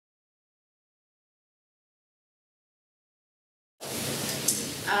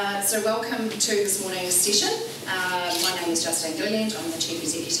So welcome to this morning's session. My name is Justine Gilliland. I'm the Chief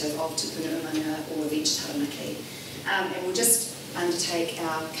Executive of Tapuae Roa and Taranaki. And we'll just undertake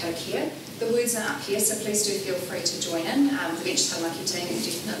our karakia. The words are up here, so please do feel free to join in. The Bench Taranaki team will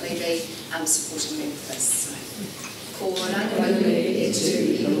definitely be supporting me with this. Ko rākau e tū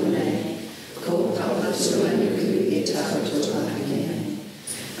I hone, ko tapatua nuku e tātou ake.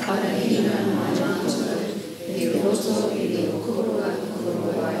 Karahina mai mātou, e roto I reo koroa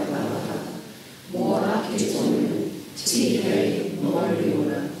koroa e wāha. Mō rake tonu, tihei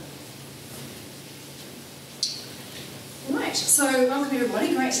mōriona. Right, so welcome everybody.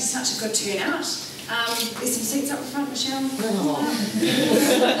 Great to see such a good turnout. There's some seats up the front, Michelle. Oh.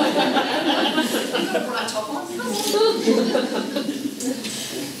 You've got a bright top on.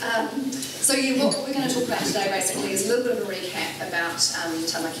 What we're going to talk about today basically is a little bit of a recap about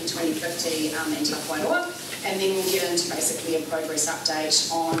Taranaki 2050 and Tapuae Roa, and then we'll get into basically a progress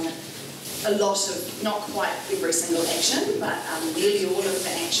update on a lot of, not quite every single action, but nearly all of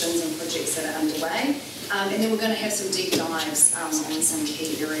the actions and projects that are underway. And then we're going to have some deep dives on some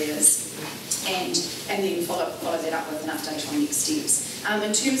key areas and then follow that up with an update on next steps.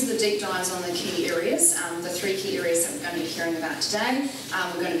 In terms of the deep dives on the key areas, the three key areas that we're going to be hearing about today,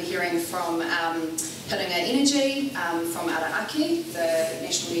 we're going to be hearing from Hiringa Energy, from Araaki, the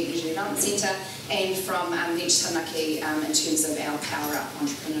National Energy Development Centre, and from Bench Taranaki in terms of our Power Up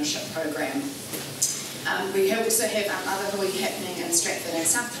Entrepreneurship Programme. We also have other hui happening in Stratford and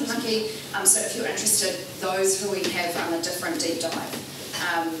South Taranaki, so if you're interested, those hui have a different deep dive,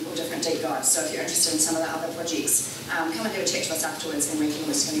 or different deep dives. So if you're interested in some of the other projects, come and have a chat to us afterwards and we can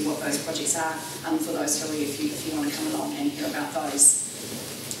always tell you what those projects are for those hui if you want to come along and hear about those.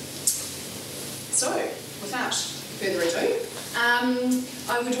 So, without further ado,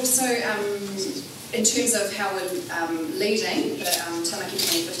 I would also, in terms of how we're leading the Taranaki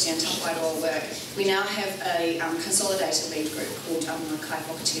 2050 and Tapuae Roa work, we now have a consolidated lead group called Kai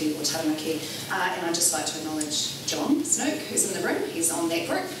Whakatiri or Taranaki, and I'd just like to acknowledge John Snook, who's in the room. He's on that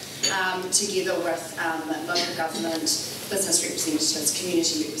group, together with local government, business representatives,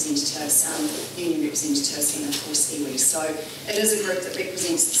 community representatives, union representatives, and of course iwi. So it is a group that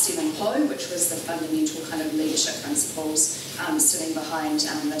represents the 7 PO, which was the fundamental kind of leadership principles sitting behind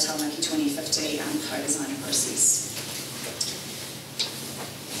the Taranaki 2050 co-design process.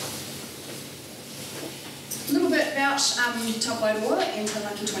 A little bit about Tapuae Roa and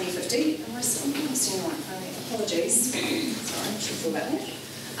Taranaki 2050. Apologies. Sorry, I should feel about that.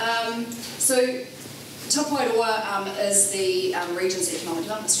 Tapuae Roa is the region's economic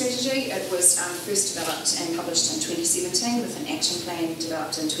development strategy. It was first developed and published in 2017 with an action plan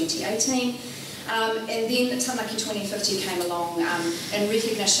developed in 2018. And then Taranaki 2050 came along in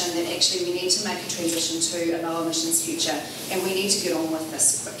recognition that actually we need to make a transition to a low emissions future and we need to get on with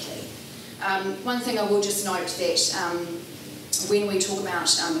this quickly. One thing I will just note that when we talk about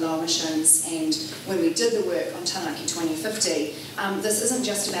low emissions and when we did the work on Taranaki 2050, this isn't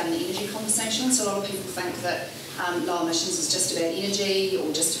just about an energy conversation. So a lot of people think that low emissions is just about energy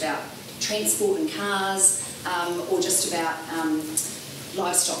or just about transport and cars or just about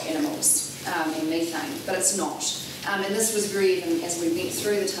livestock animals and methane, but it's not. And this was very evident as we went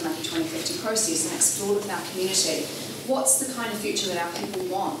through the Taranaki 2050 process and explored with our community what's the kind of future that our people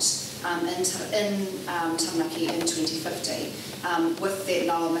want in Taranaki in 2050 with that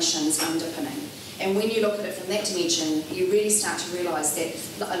low emissions underpinning. And when you look at it from that dimension, you really start to realise that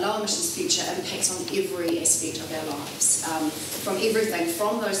a low emissions future impacts on every aspect of our lives. From everything,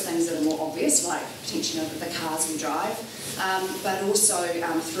 from those things that are more obvious, like potentially the cars we drive, but also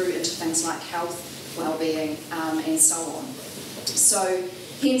through into things like health, well-being, and so on. So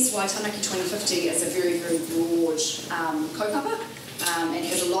hence why Taranaki 2050 is a very, very broad kaupapa and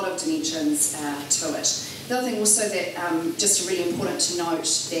has a lot of dimensions to it. The other thing also that just really important to note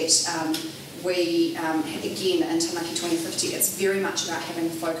that we, again, in Taranaki 2050, it's very much about having a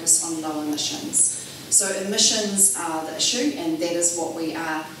focus on low emissions. So emissions are the issue, and that is what we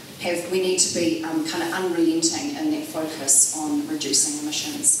we need to be kind of unrelenting in that focus on reducing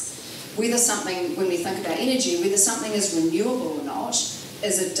emissions. Whether something, when we think about energy, whether something is renewable or not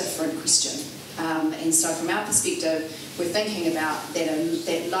is a different question. And so from our perspective, we're thinking about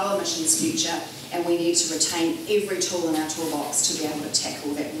that low emissions future, and we need to retain every tool in our toolbox to be able to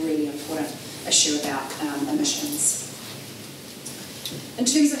tackle that really important issue about emissions. In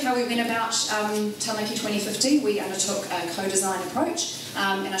terms of how we went about Taranaki 2050, we undertook a co-design approach,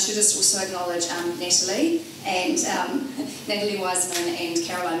 and I should just also acknowledge Natalie Wiseman and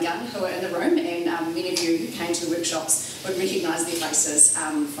Caroline Gunn, who are in the room, and many of you who came to the workshops would recognise their faces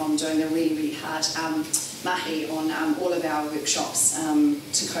from doing the really, really hard mahi on all of our workshops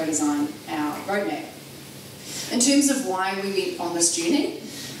to co-design our roadmap. In terms of why we went on this journey,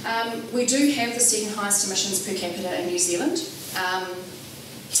 we do have the second highest emissions per capita in New Zealand.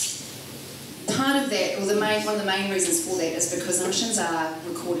 Part of that, or one of the main reasons for that, is because emissions are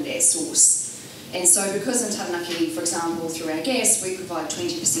recorded at source. And so because in Taranaki, for example, through our gas, we provide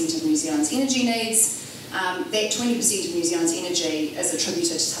 20% of New Zealand's energy needs, that 20% of New Zealand's energy is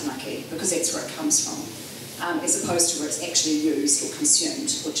attributed to Taranaki because that's where it comes from, as opposed to where it's actually used or consumed,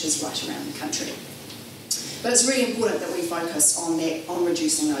 which is right around the country. But it's really important that we focus on that, on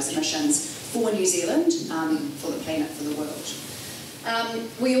reducing those emissions for New Zealand, for the planet, for the world.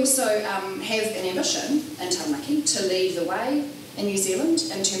 We also have an ambition in Taranaki to lead the way in New Zealand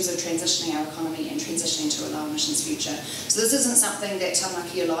in terms of transitioning our economy and transitioning to a low emissions future. So this isn't something that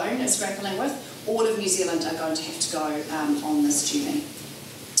Taranaki alone is grappling with. All of New Zealand are going to have to go on this journey.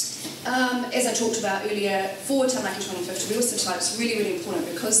 As I talked about earlier, for Taranaki 2050, we also feel it's really, really important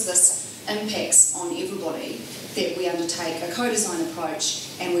because this impacts on everybody that we undertake a co-design approach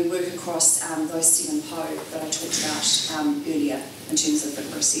and we work across those 7 PO that I talked about earlier in terms of the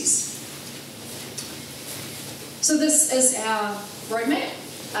process. So this is our roadmap.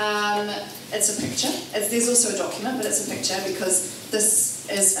 It's a picture. There's also a document, but it's a picture because this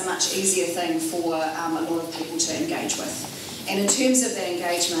is a much easier thing for a lot of people to engage with. And in terms of that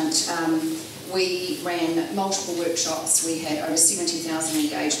engagement, we ran multiple workshops. We had over 70,000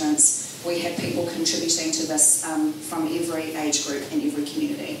 engagements. We had people contributing to this from every age group and every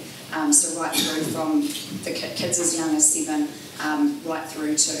community. So right through from the kids as young as 7, right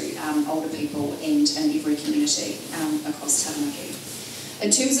through to older people and in every community across Taranaki. In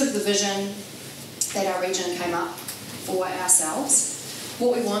terms of the vision that our region came up for ourselves,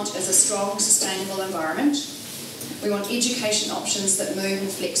 what we want is a strong, sustainable environment. We want education options that move and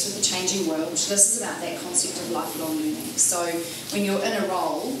flex with the changing world. This is about that concept of lifelong learning. So when you're in a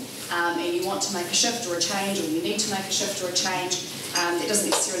role and you want to make a shift or a change, or you need to make a shift or a change, that doesn't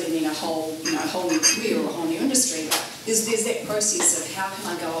necessarily mean a whole new career or a whole new industry, but there's that process of how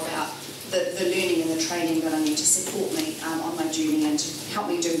can I go about the learning and the training that I need to support me on my journey and to help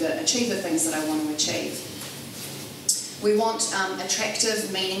me achieve the things that I want to achieve. We want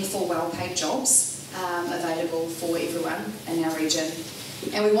attractive, meaningful, well-paid jobs available for everyone in our region.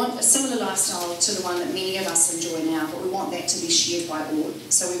 And we want a similar lifestyle to the one that many of us enjoy now, but we want that to be shared by all.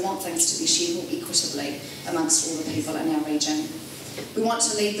 So we want things to be shared more equitably amongst all the people in our region. We want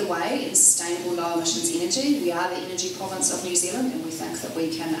to lead the way in sustainable low emissions energy. We are the energy province of New Zealand and we think that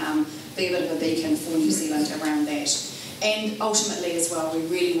we can be a bit of a beacon for New Zealand around that. And ultimately as well, we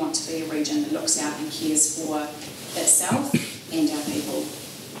really want to be a region that looks out and cares for itself and our people.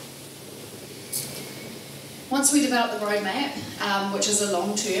 Once we developed the roadmap, which is a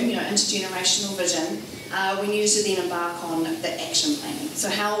long-term, intergenerational vision, we needed to then embark on the action planning. So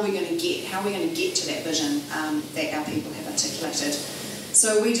how are we going to get to that vision that our people have articulated?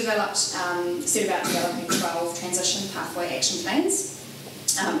 So we set about developing 12 transition pathway action plans,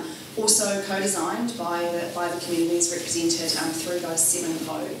 also co-designed by the communities represented through those 7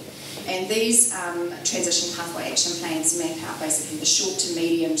 PO. And these transition pathway action plans map out basically the short to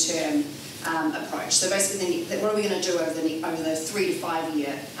medium term approach. So basically, what are we going to do over the 3 to 5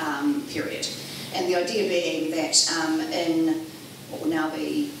 year period? And the idea being that in what will now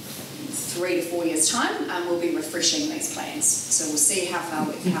be 3 to 4 years' time, we'll be refreshing these plans. So we'll see how far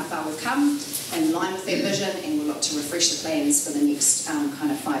we've come in line with that vision, and we'll look to refresh the plans for the next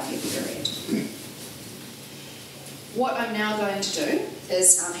kind of 5 year period. What I'm now going to do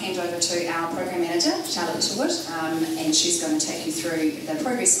is hand over to our program manager, Charlotte Littlewood, and she's going to take you through the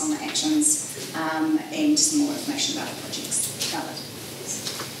progress on the actions and some more information about our projects. Charlotte.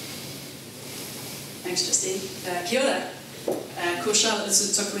 Thanks, Justine. Kia ora. Ko Charlotte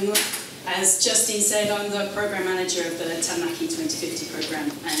Littlewood. As Justine said, I'm the program manager of the Taranaki 2050 program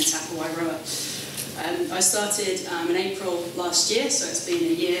and Tapuae Roa. I started in April last year, so it's been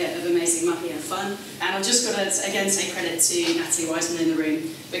a year of amazing mahi and fun. And I've just got to, again, say credit to Natalie Wiseman in the room,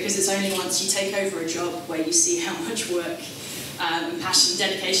 because it's only once you take over a job where you see how much work and passion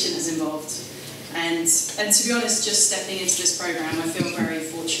and dedication is involved. And to be honest, just stepping into this program, I feel very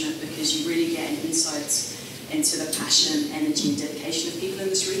fortunate because you really get an insight into the passion, energy and dedication of people in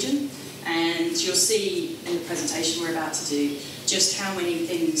this region. And you'll see in the presentation we're about to do just how many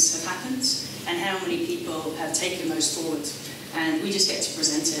things have happened and how many people have taken those forward, and we just get to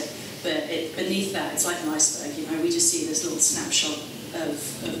present it. But beneath that, it's like an iceberg. We just see this little snapshot of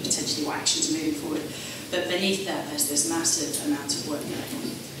potentially what actions are moving forward. But beneath that, there's this massive amount of work going on.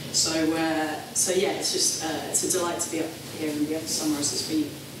 So yeah, it's just it's a delight to be up here and be able to summarise this for you.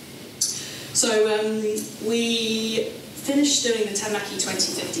 So we finished doing the Taranaki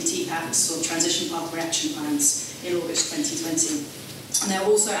 2050 TPAPs, or Transition Pathway Action Plans, in August 2020. And there are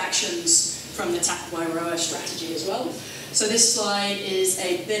also actions from the Tapuae Roa strategy as well. So this slide is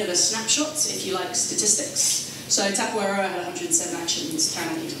a bit of a snapshot, if you like statistics. So Tapuae Roa had 107 actions,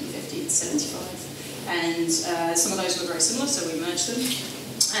 Taranaki 2050 had 75. And some of those were very similar, so we merged them.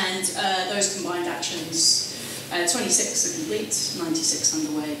 And those combined actions, 26 are complete, 96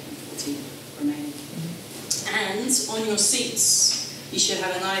 underway, and 40 remaining. And on your seats, you should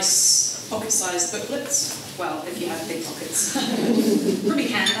have a nice pocket-sized booklet. Well, if you have big pockets. Probably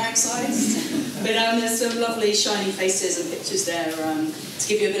handbag-sized. But there's some lovely shiny faces and pictures there to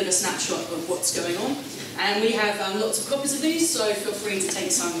give you a bit of a snapshot of what's going on. And we have lots of copies of these, so feel free to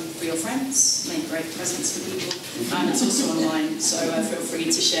take some for your friends, make great presents for people. It's also online, so feel free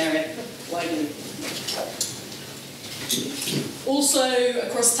to share it widely. Also,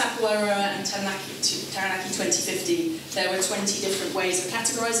 across Tapuae Roa and Taranaki 2050, there were 20 different ways of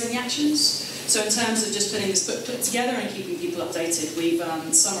categorising the actions. So in terms of just putting this booklet together and keeping people updated, we've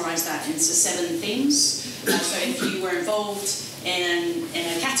summarised that into 7 themes. So if you were involved in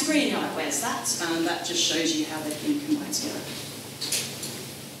a category and you're like, where's that? That just shows you how they've been combined together.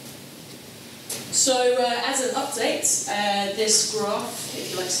 So as an update, this graph,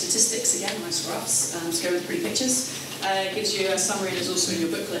 if you like statistics, again, nice graphs, to go with pretty pictures, gives you a summary that's also in your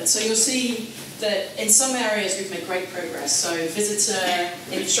booklet. So you'll see that in some areas we've made great progress. So visitor,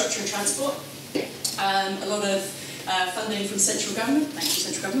 infrastructure and transport, a lot of funding from central government, thank you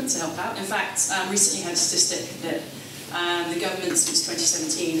central government to help out. In fact, recently had a statistic that the government since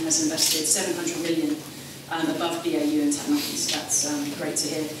 2017 has invested 700 million above BAU in Taranaki, so that's great to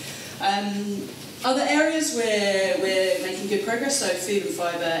hear. Other areas where we're making good progress, so food and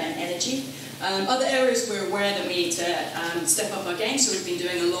fibre and energy. Other areas we're aware that we need to step up our game, so we've been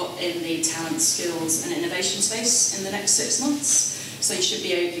doing a lot in the talent, skills and innovation space in the next 6 months. So you should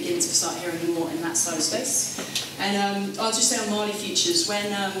be able to begin to start hearing more in that side of space. And I'll just say on Māori Futures, when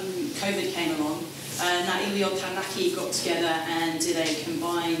COVID came along, Roa and Taranaki got together and did a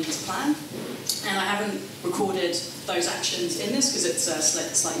combined plan. And I haven't recorded those actions in this because it's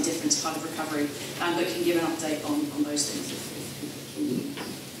slightly different part of recovery, but can give an update on those things.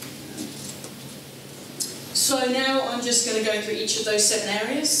 So now I'm just going to go through each of those 7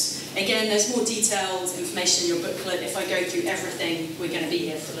 areas. Again, there's more detailed information in your booklet. If I go through everything, we're going to be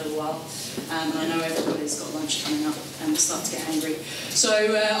here for a little while. And I know everybody's got lunch coming up and start to get hungry. So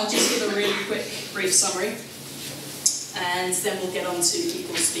I'll just give a really quick, brief summary. And then we'll get on to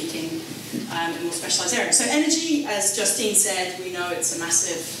people speaking in more specialised areas. So energy, as Justine said, we know it's a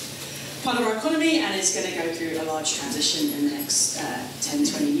massive part of our economy and it's going to go through a large transition in the next 10,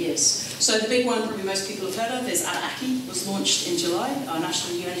 20 years. So the big one probably most people have heard of is Taranaki, was launched in July, our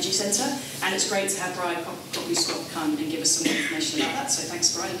National New Energy Centre, and it's great to have Brian Copley-Scott come and give us some more information about that, so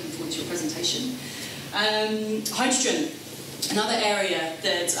thanks Brian, looking forward to your presentation. Hydrogen, another area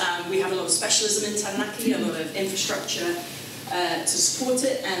that we have a lot of specialism in Taranaki, a lot of infrastructure to support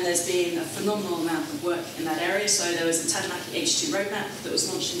it, and there's been a phenomenal amount of work in that area. So there was a Taranaki H2 roadmap that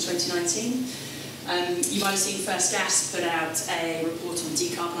was launched in 2019. You might have seen First Gas put out a report on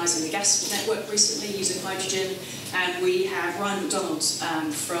decarbonising the gas network recently using hydrogen, and we have Ryan McDonald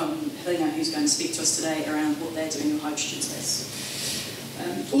from Helena who's going to speak to us today around what they're doing in the hydrogen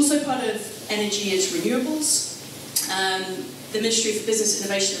space. Also part of energy is renewables. The Ministry for Business,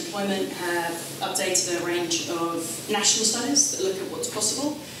 Innovation and Employment have updated a range of national studies that look at what's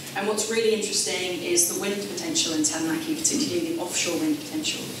possible. And what's really interesting is the wind potential in Taranaki, particularly the offshore wind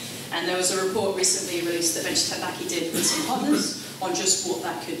potential. And there was a report recently released that Venture Taranaki did with some partners on just what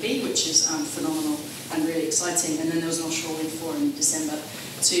that could be, which is phenomenal and really exciting. And then there was an offshore wind forum in December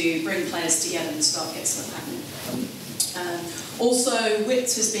to bring players together and start getting stuff happening. Also,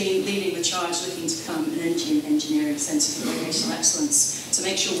 WIT has been leading the charge looking to become an energy and engineering centre for operational excellence to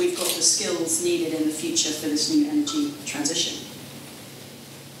make sure we've got the skills needed in the future for this new energy transition.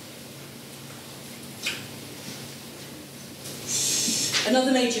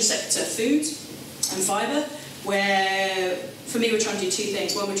 Another major sector, food and fibre, where for me we're trying to do 2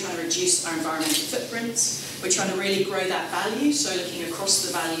 things. One, we're trying to reduce our environmental footprint. We're trying to really grow that value, so looking across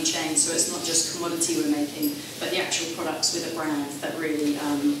the value chain, so it's not just commodity we're making, but the actual products with a brand that really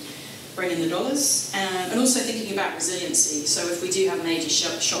bring in the dollars. And also thinking about resiliency, so if we do have major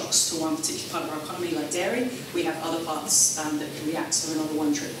shocks to one particular part of our economy, like dairy, we have other parts that can react, so another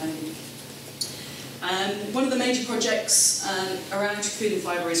one-trick pony. One of the major projects around food and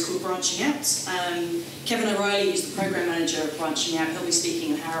fibre is called Branching Out. Kevin O'Reilly is the Programme Manager of Branching Out. He'll be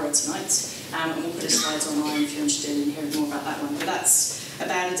speaking in Harrow tonight, and we'll put his slides online if you're interested in hearing more about that one. But that's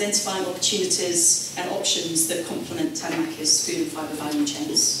about identifying opportunities and options that complement Taranaki's food and fibre value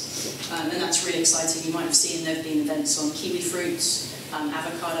chains. And that's really exciting. You might have seen there have been events on kiwi fruits,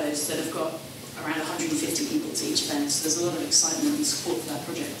 avocados that have got around 150 people to each event. So there's a lot of excitement and support for that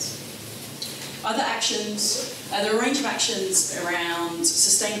project. Other actions, there are a range of actions around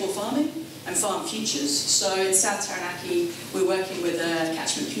sustainable farming and farm futures. So in South Taranaki, we're working with a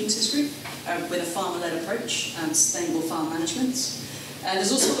catchment communities group with a farmer-led approach and sustainable farm management.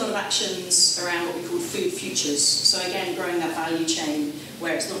 There's also a lot of actions around what we call food futures. So again, growing that value chain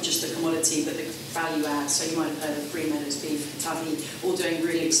where it's not just the commodity but the value add. So you might have heard of Green Meadows Beef, Tavi, all doing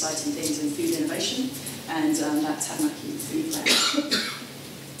really exciting things in food innovation, and that Taranaki food lab.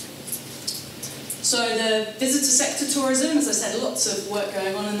 So the visitor sector tourism, as I said, lots of work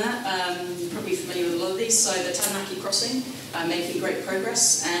going on in that. You're probably familiar with a lot of these. So the Taranaki Crossing, making great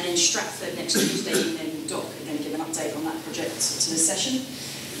progress. And in Stratford next Tuesday evening, Doc are going to give an update on that project to this session.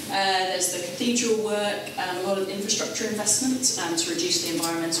 There's the cathedral work, a lot of infrastructure investment to reduce the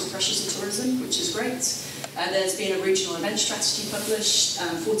environmental pressures of tourism, which is great. There's been a regional event strategy published,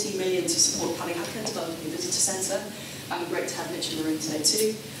 14 million to support Palihaka, developing a visitor centre. Great to have Mitch in the room today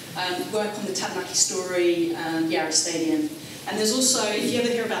too. Work on the Taranaki Story, Yarra Stadium. And there's also, if you ever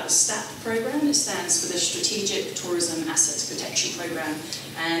hear about the STAP programme, it stands for the Strategic Tourism Assets Protection Programme,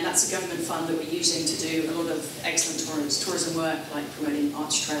 and that's a government fund that we're using to do a lot of excellent tourism work, like promoting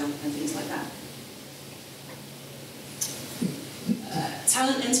Arch Trail and things like that.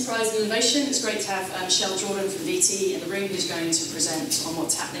 Talent, enterprise and innovation. It's great to have Michelle Jordan from VT in the room, who's going to present on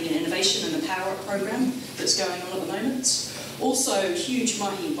what's happening in innovation and the Power Up programme that's going on at the moment. Also, huge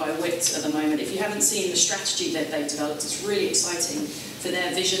mahi by WIT at the moment. If you haven't seen the strategy that they've developed, it's really exciting for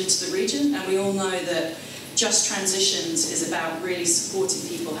their vision to the region. And we all know that Just Transitions is about really supporting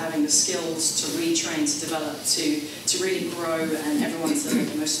people having the skills to retrain, to develop, to really grow, and everyone to make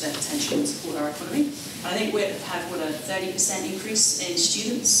the most of their potential and support our economy. And I think WIT have had, a 30% increase in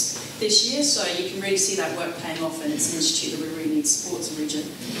students this year, so you can really see that work paying off, and it's an institute that we really need to support as a region.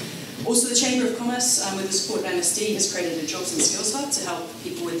 Also, the Chamber of Commerce, with the support of MSD, has created a Jobs and Skills Hub to help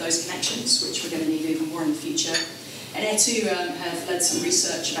people with those connections, which we're going to need even more in the future. And ETU have led some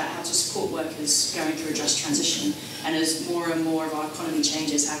research about how to support workers going through a just transition. And as more and more of our economy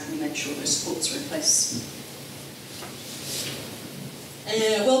changes, how can we make sure those supports are in place?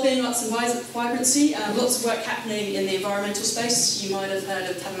 Wellbeing, arts and vibrancy, lots of work happening in the environmental space. You might have heard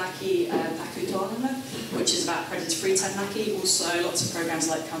of Taranaki Paku Toananga, which is about predator-free Taranaki. Also, lots of programs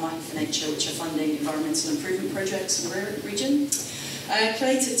like Kamahi for Nature, which are funding environmental improvement projects in the region.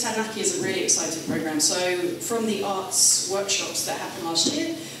 Creative Taranaki is a really exciting program. So from the arts workshops that happened last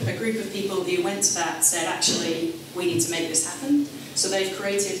year, a group of people who went to that said, actually, we need to make this happen. So they've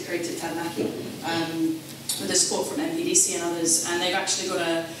created Creative Taranaki with the support from MPDC and others, and they've actually got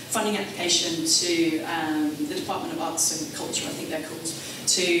a funding application to the Department of Arts and Culture, I think they're called,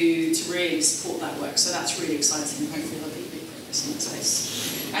 to really support that work. So that's really exciting, and hopefully there'll be big progress in that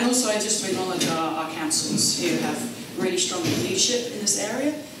space. And also just to acknowledge our councils who have really strong leadership in this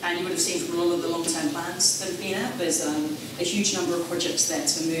area, and you would have seen from a lot of the long-term plans that have been out, there's a huge number of projects there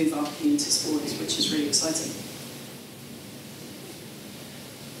to move our communities forward, which is really exciting.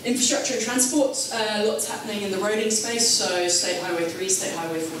 Infrastructure and transport, lots happening in the roading space, so State Highway 3, State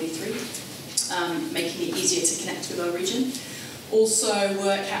Highway 43, making it easier to connect with our region. Also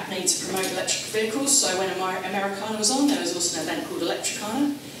work happening to promote electric vehicles, so when Americana was on, there was also an event called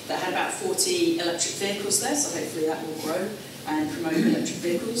Electricana that had about 40 electric vehicles there, so hopefully that will grow and promote electric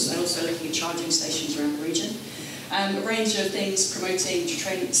vehicles, and also looking at charging stations around the region. A range of things promoting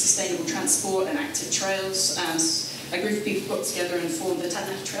sustainable transport and active trails. A group of people got together and formed the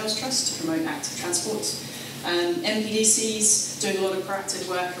Taranaki Trails Trust to promote active transport. MPDC's doing a lot of proactive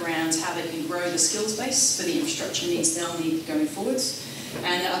work around how they can grow the skills base for the infrastructure needs they'll need going forward.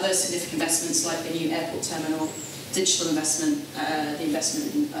 And other significant investments like the new airport terminal, digital investment, the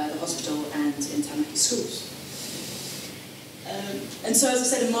investment in the hospital and in Taranaki schools. And so, as I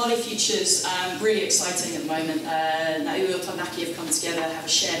said, in Māori Futures, really exciting at the moment. Nauru and Taranaki have come together, have a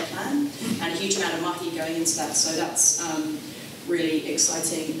shared plan, and a huge amount of mahi going into that, so that's really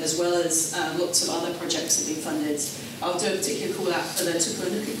exciting, as well as lots of other projects that have been funded. I'll do a particular call out for the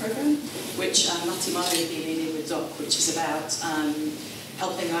Tapuae Roa program, which Mati Māori will be leading with Doc, which is about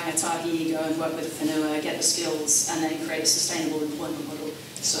helping Aihatahi go and work with the whenua, get the skills, and then create a sustainable employment model.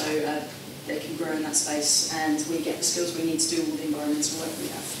 So they can grow in that space, and we get the skills we need to do all the environmental work we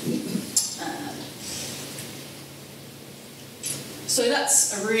have. So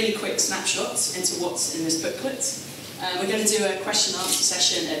that's a really quick snapshot into what's in this booklet. We're going to do a question and answer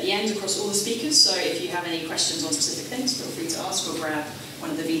session at the end across all the speakers, so if you have any questions on specific things, feel free to ask or grab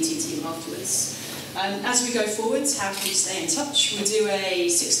one of the VT team afterwards. As we go forwards, how can you stay in touch? We do a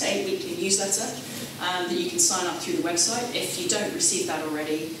 6 to 8 weekly newsletter that you can sign up through the website. If you don't receive that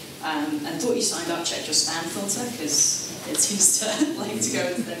already and thought you signed up, check your spam filter, because it seems to like to go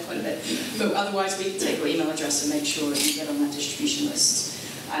into there quite a bit. But otherwise, we can take your email address and make sure that you get on that distribution list.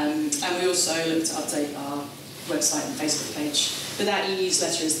 And we also look to update our website and Facebook page. But that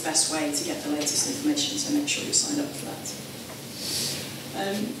e-newsletter is the best way to get the latest information, so make sure you're signed up for that.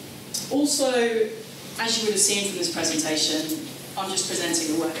 Also, as you would have seen from this presentation, I'm just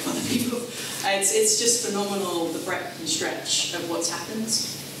presenting the work of other people. It's just phenomenal, the breadth and stretch of what's happened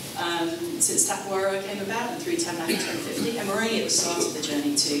since Tapuae Roa came about and through Taranaki 2050, and we're only at the start of the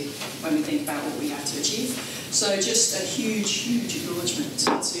journey too, when we think about what we have to achieve. So just a huge, huge acknowledgement to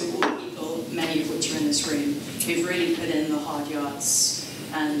all the people, many of which are in this room, who've really put in the hard yards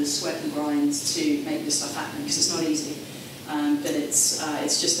and the sweat and grind to make this stuff happen, because it's not easy. But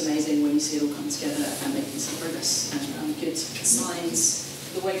it's just amazing when you see it all come together and making some progress, and good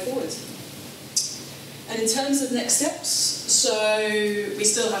signs the way forward. And in terms of next steps, so we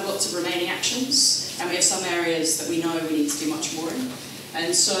still have lots of remaining actions, and we have some areas that we know we need to do much more in.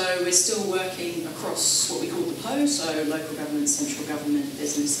 And so we're still working across what we call the PO, so local government, central government,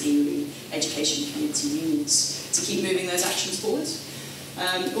 business, iwi, education, community unions, to keep moving those actions forward.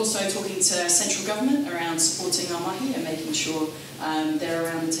 Also talking to central government around supporting our mahi and making sure they're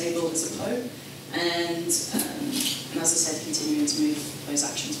around the table as a PO. And as I said, continuing to move those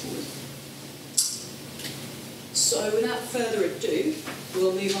actions forward. So without further ado,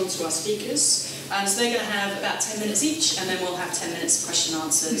 we'll move on to our speakers. So they're going to have about 10 minutes each, and then we'll have 10 minutes of question and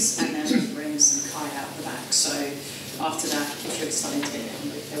answers, and then rooms and Kai out the back. So after that, if you're starting to get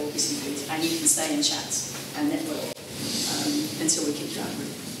hungry, there will be some food, and you can stay and chat and network until we kick you out of the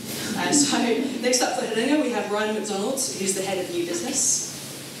room. So next up for Haringa, we have Ryan McDonald, who's the head of new business.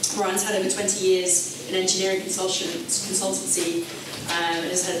 Ryan's had over 20 years in engineering consultancy, and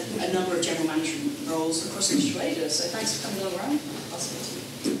has had a number of general management roles across Australia. So thanks for coming along, Ryan. I'll pass it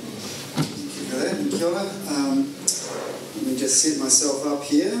to you. Kia ora. Let me just set myself up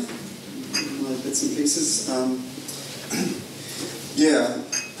here, my bits and pieces. Yeah,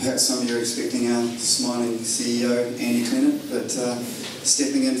 perhaps some of you are expecting our smiling CEO, Andy Clement, but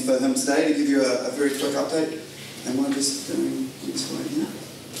stepping in for him today to give you a very quick update. Am I just going this way here?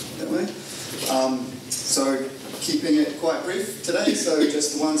 That way? So, keeping it quite brief today, so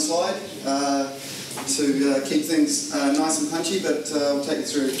just one slide to keep things nice and punchy, but we'll take you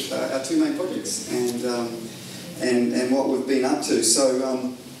through our two main projects and what we've been up to. So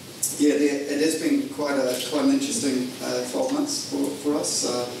yeah, it has been quite an interesting 12 months for us.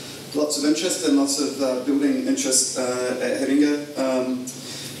 Lots of interest and lots of building interest at Haringa.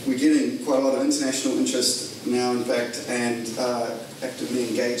 We're getting quite a lot of international interest now, in fact, and actively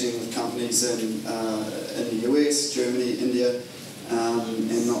engaging with companies in the US, Germany, India,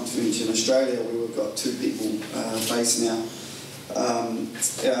 and not to mention Australia, where we've got 2 people based now.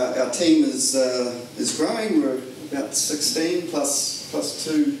 Our team is growing. We're about 16 plus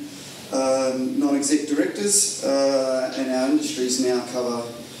 2 non-exec directors, and our industries now cover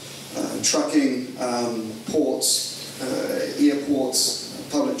trucking, ports, airports,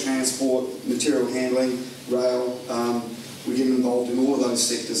 public transport, material handling, rail. We're getting involved in all of those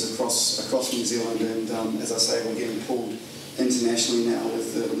sectors across New Zealand, and as I say, we're getting pulled internationally now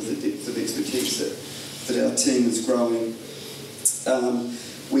with the depth of expertise that our team is growing.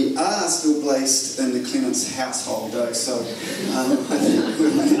 We are still placed in the Clements household though, so I think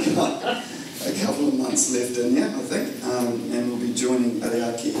we've only got a couple of months left in there, I think, and we'll be joining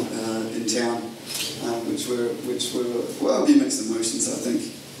Ariaki in town, which will be mixed emotions, I think.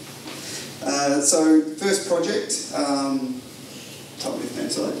 So first project, top left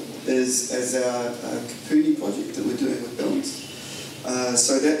hand side, is our Kapuni project that we're doing with Billings.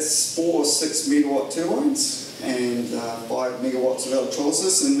 So that's 4 6 megawatt turbines and 5 megawatts of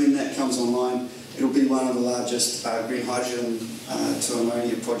electrolysis, and when that comes online, it'll be one of the largest green hydrogen to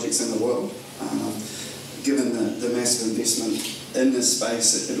ammonia projects in the world. Given the massive investment in this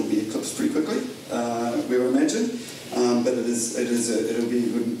space, it'll be eclipsed pretty quickly, we would imagine, but it'll be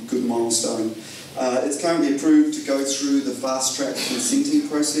a good milestone. It's currently approved to go through the fast track consenting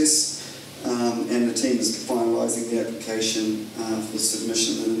process, and the team is finalising the application for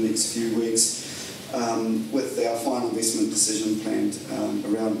submission in the next few weeks, with our final investment decision planned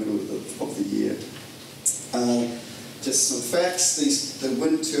around the middle of the year. Just some facts: the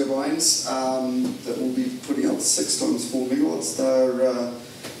wind turbines that we'll be putting up 6 times 4 megawatts.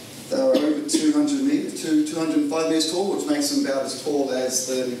 They're over 205 metres tall, which makes them about as tall as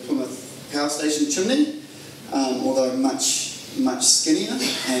the Plymouth Power Station chimney, although much much skinnier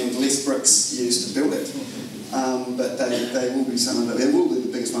and less bricks used to build it. But they will be some of the, they will be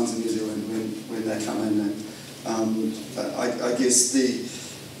the biggest ones in New Zealand when they come in. And, I guess the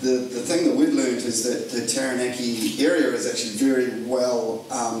thing that we've learned is that the Taranaki area is actually very well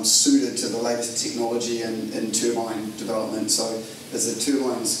suited to the latest technology in turbine development. So as the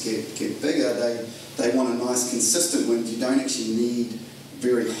turbines get bigger, they want a nice consistent wind. You don't actually need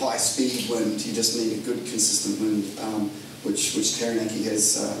very high speed wind, you just need a good consistent wind, which Taranaki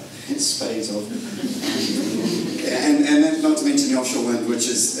has spades of. And not to mention the offshore wind, which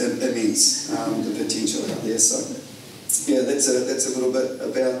is immense, the potential out there. So yeah, that's a little bit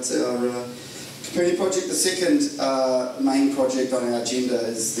about our community project. The second main project on our agenda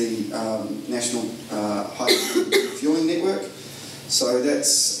is the National Hydrogen Fueling Network. So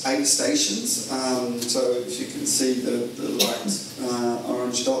that's 8 stations. So as you can see the light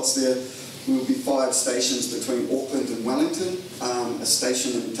orange dots there, will be 5 stations between Auckland and Wellington, a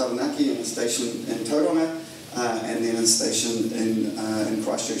station in Taranaki and a station in Tauranga, and then a station in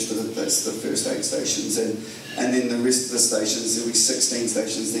Christchurch. That's the first 8 stations. And then the rest of the stations, there'll be 16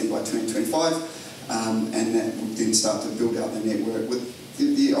 stations then by 2025, and that will then start to build out the network. With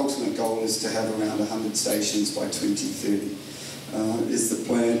the ultimate goal is to have around 100 stations by 2030. Is the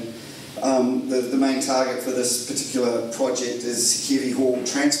plan. The main target for this particular project is heavy haul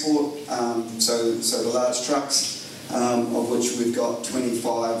transport, so the large trucks, of which we've got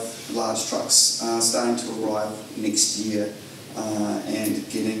 25 large trucks starting to arrive next year and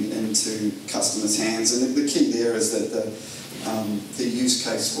getting into customers' hands. And the key there is that the use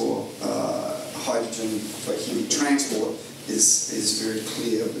case for hydrogen for heavy transport is very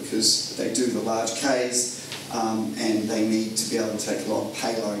clear, because they do the large Ks. And they need to be able to take a lot of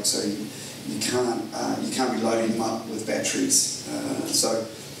payload, so you can't be loading them up with batteries. So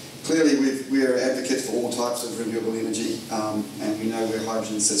clearly we're advocates for all types of renewable energy, and we know where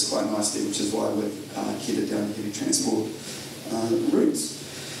hydrogen sits quite nicely, which is why we've headed down the heavy transport routes.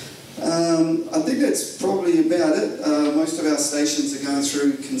 I think that's probably about it. Most of our stations are going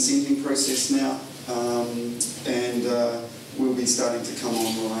through consenting process now, and we'll be starting to come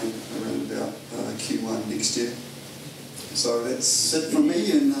online around about Q1 next year. So that's it from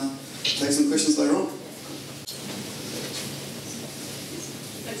me, and take some questions later on.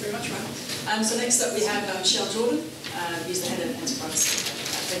 Thanks very much, Ryan. So next up we have Michelle Jordan, who's the head of enterprise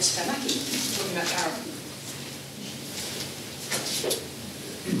at Taranaki, talking about power.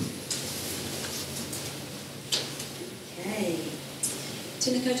 Okay.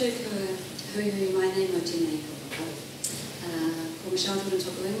 Tēnā koutou kua hui mai nei mo tēnei kōpaka. Ko Michelle Jordan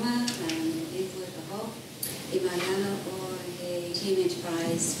tōku ingoa, e koe kaho, I Mariana o he team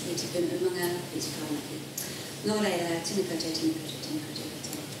enterprise i te puna umanga I te Taranaki. Nō reira, tēnā koutou, tēnā koutou, tēnā koutou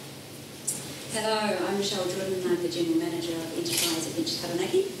katoa. Hello, I'm Michelle Jordan, and I'm the General Manager of Enterprise at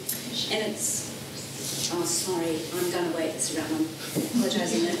Taranaki. And it's, oh sorry, I'm going to wait this around. I'm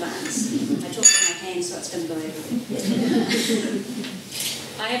apologising in advance. I talk with my hands, so it's going to go over.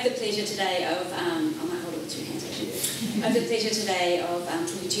 I have the pleasure today of, I might hold it with 2 hands actually. I have the pleasure today of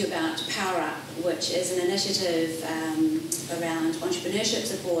talking to you about Power Up, which is an initiative around entrepreneurship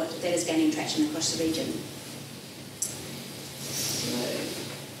support that is gaining traction across the region.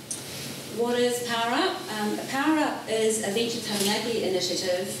 What is Power Up? Power Up is a Venture Taranaki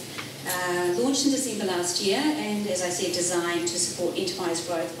initiative launched in December last year, and as I said, designed to support enterprise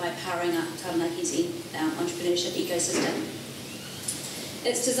growth by powering up Taranaki's entrepreneurship ecosystem.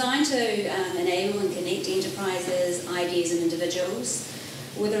 It's designed to enable and connect enterprises, ideas and individuals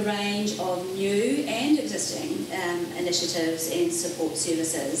with a range of new and existing initiatives and support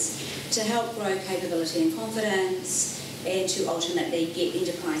services to help grow capability and confidence, and to ultimately get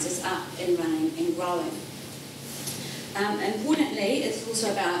enterprises up and running and growing. Importantly, it's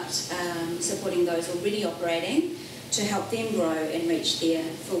also about supporting those already operating to help them grow and reach their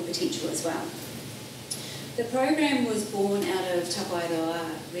full potential as well. The program was born out of Tapuae Roa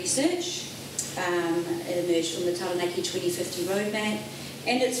research. It emerged from the Taranaki 2050 roadmap,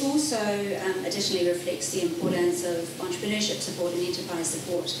 and it also additionally reflects the importance of entrepreneurship support and enterprise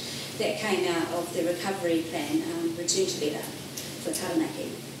support that came out of the recovery plan, Return to Better, for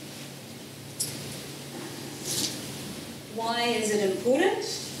Taranaki. Why is it important?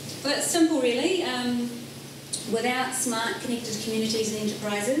 Well, it's simple really. Without smart, connected communities and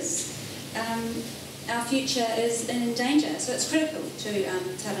enterprises, our future is in danger. So it's critical to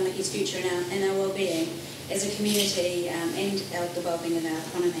Taranaki's future and our well-being as a community and the well-being of our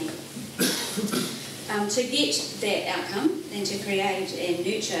economy. To get that outcome and to create and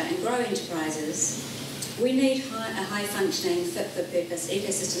nurture and grow enterprises, we need a high-functioning, fit-for-purpose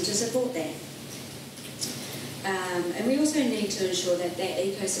ecosystem to support that. And we also need to ensure that that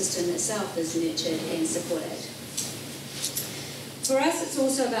ecosystem itself is nurtured and supported. For us, it's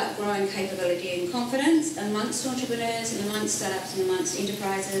also about growing capability and confidence amongst entrepreneurs and amongst startups and amongst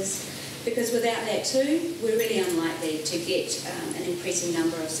enterprises, because without that too, we're really unlikely to get an increasing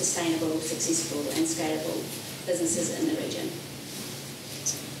number of sustainable, successful and scalable businesses in the region.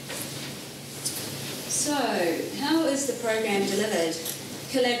 So, how is the program delivered?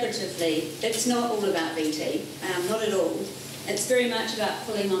 Collaboratively. It's not all about VT, not at all. It's very much about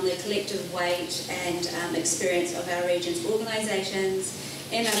pulling on the collective weight and experience of our region's organisations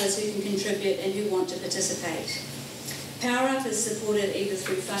and others who can contribute and who want to participate. Power Up is supported either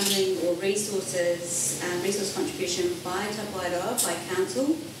through funding or resources, resource contribution by Tapuae Roa, by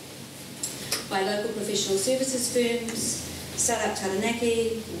council, by local professional services firms, Startup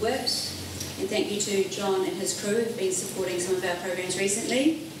Taranaki, WIT, and thank you to John and his crew who have been supporting some of our programs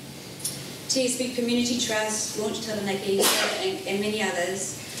recently. TSB Community Trust, Launch Taranaki, Inc. and many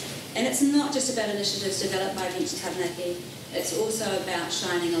others. And it's not just about initiatives developed by Venture Taranaki, it's also about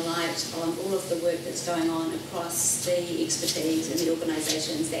shining a light on all of the work that's going on across the expertise and the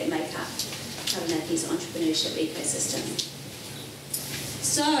organisations that make up Taranaki's entrepreneurship ecosystem.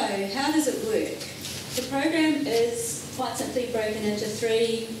 So, how does it work? The program is quite simply broken into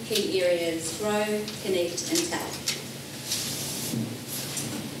 3 key areas: grow, connect and tell.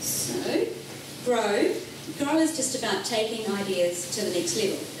 So, grow. Grow is just about taking ideas to the next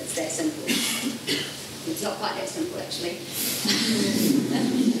level. It's that simple. It's not quite that simple actually.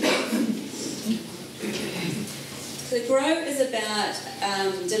 So grow is about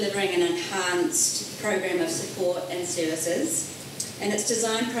delivering an enhanced program of support and services. And it's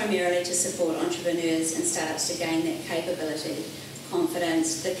designed primarily to support entrepreneurs and startups to gain that capability,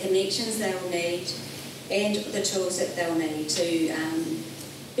 confidence, the connections they will need, and the tools that they'll need to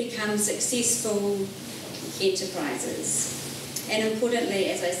become successful enterprises. And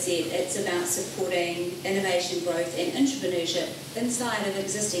importantly, as I said, it's about supporting innovation, growth, and entrepreneurship inside of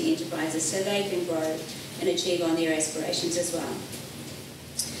existing enterprises so they can grow and achieve on their aspirations as well.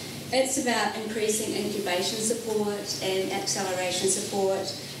 It's about increasing incubation support and acceleration support,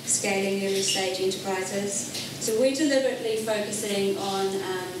 scaling early stage enterprises. So we're deliberately focusing on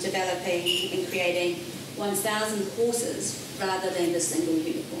developing and creating 1,000 horses rather than the single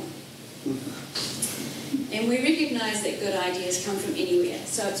unicorn. And we recognise that good ideas come from anywhere,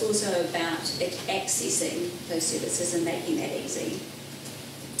 so it's also about accessing those services and making that easy.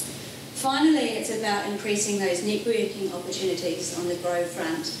 Finally, it's about increasing those networking opportunities on the grow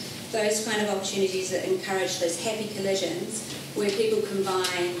front. Those kind of opportunities that encourage those happy collisions where people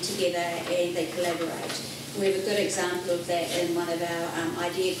combine together and they collaborate. We have a good example of that in one of our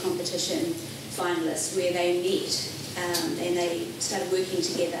idea competition finalists where they met and they started working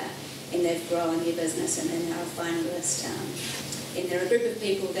together and they've grown their business and they're now a finalist. And they're a group of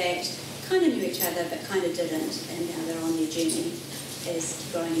people that kind of knew each other but kind of didn't, and now they're on their journey as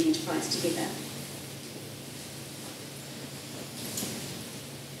growing an enterprise together.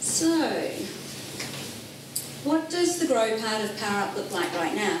 So, what does the grow part of Power Up look like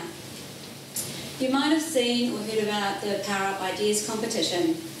right now? You might have seen or heard about the Power Up Ideas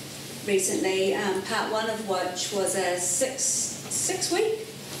competition recently, part 1 of which was a six-week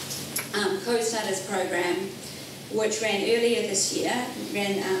co-starters program which ran earlier this year,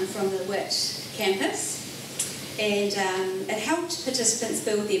 ran from the WIT campus, and it helped participants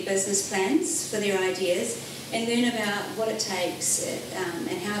build their business plans for their ideas and learn about what it takes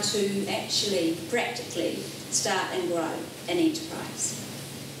and how to actually practically start and grow an enterprise.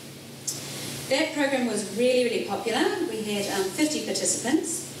 That program was really, really popular. We had 50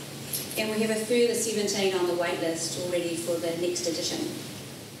 participants and we have a further 17 on the wait list already for the next edition.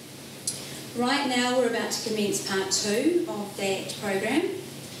 Right now we're about to commence part 2 of that program,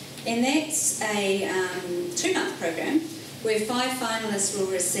 and that's a 2-month program where 5 finalists will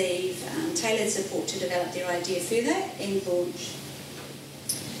receive tailored support to develop their idea further and launch.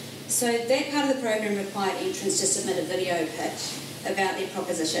 So that part of the program required entrants to submit a video pitch about their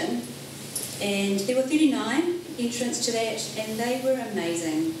proposition, and there were 39 entrants to that and they were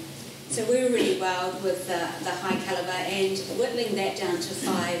amazing. So we were really wowed with the high calibre, and whittling that down to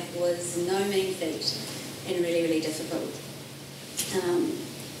 5 was no mean feat and really, really difficult.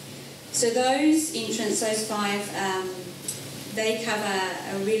 So those entrants, those 5, they cover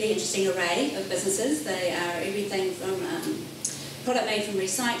a really interesting array of businesses. They are everything from product made from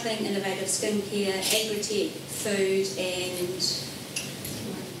recycling, innovative skincare, agri-tech, food, and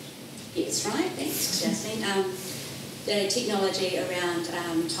yes, right, thanks, Justine. The technology around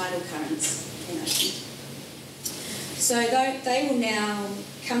tidal currents in ocean. So they will now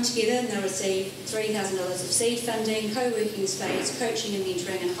come together and they'll receive $3,000 of seed funding, co-working space, coaching and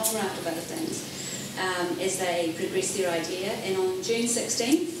mentoring, and a whole raft of other things as they progress their idea. And on June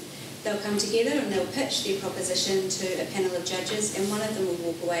 16th, they'll come together and they'll pitch their proposition to a panel of judges, and one of them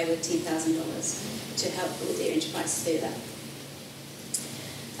will walk away with $10,000 to help with their enterprise further.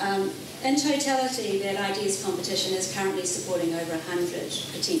 In totality, that ideas competition is currently supporting over 100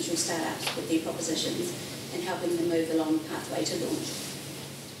 potential startups with their propositions and helping them move along the pathway to launch.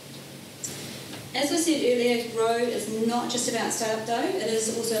 As I said earlier, Roa is not just about startup though, it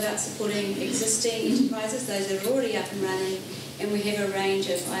is also about supporting existing enterprises, those that are already up and running, and we have a range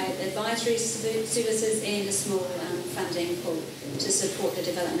of advisory services and a small funding pool to support the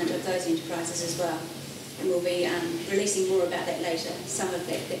development of those enterprises as well. And we'll be releasing more about that later. Some of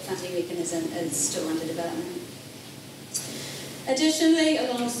that funding mechanism is still under development. Additionally,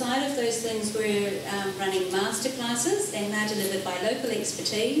 alongside of those things, we're running masterclasses, and they're delivered by local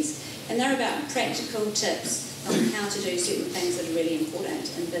expertise, and they're about practical tips on how to do certain things that are really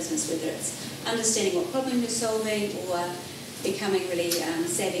important in business, whether it's understanding what problem you're solving or becoming really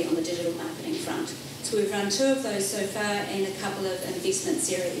savvy on the digital marketing front. So we've run 2 of those so far, and a couple of investment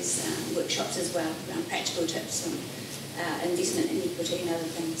series workshops as well, around practical tips on investment in equity and other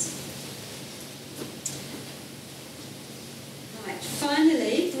things. Right.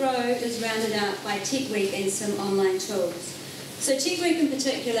 Finally, Roa is rounded out by Tech Week and some online tools. So Tech Week in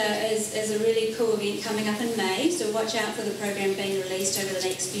particular is a really cool event coming up in May, so watch out for the program being released over the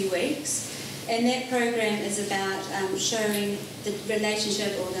next few weeks. And that program is about showing the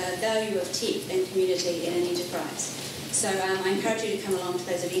relationship or the value of tech and community in an enterprise. So I encourage you to come along to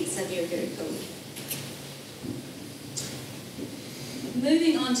those events, they're very, very cool.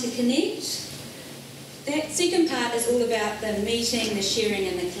 Moving on to Connect. That second part is all about the meeting, the sharing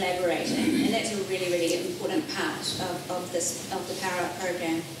and the collaborating, and that's a really, really important part of the Power Up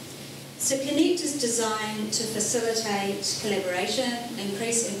program. So Connect is designed to facilitate collaboration,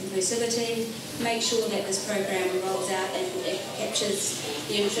 increase inclusivity, make sure that this program rolls out and it captures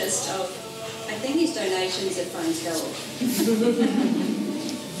the interest of, I think these donations are phones gold.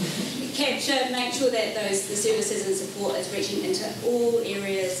 Make sure that the services and support is reaching into all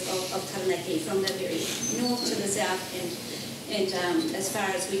areas of Taranaki, from the very north to the south and as far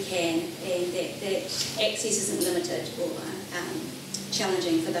as we can, and that access isn't limited or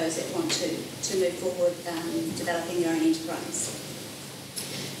challenging for those that want to move forward developing their own enterprise.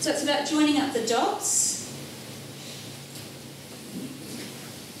 So it's about joining up the dots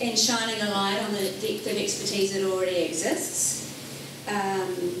and shining a light on the depth of expertise that already exists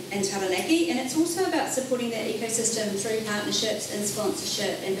in Taranaki, and it's also about supporting that ecosystem through partnerships and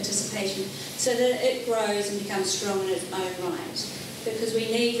sponsorship and participation so that it grows and becomes strong in its own right, because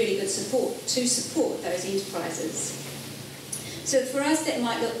we need really good support to support those enterprises. So for us, that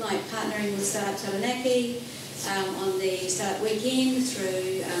might look like partnering with Startup Taranaki on the Startup Weekend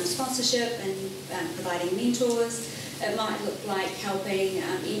through sponsorship and providing mentors. It might look like helping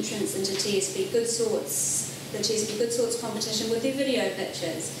entrants into TSB Good Sorts, the TSB Good Sorts competition with their video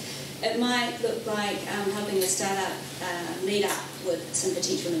pictures. It might look like helping a startup meet up with some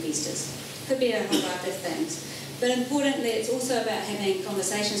potential investors. Could be a whole raft of things. But importantly, it's also about having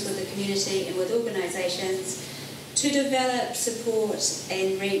conversations with the community and with organisations to develop, support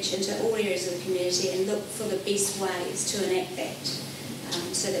and reach into all areas of the community and look for the best ways to enact that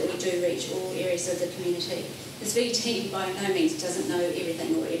so that we do reach all areas of the community. This VT by no means doesn't know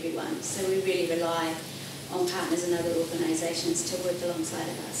everything or everyone, so we really rely on partners and other organisations to work alongside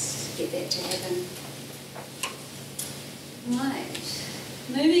of us to get that to happen. Right,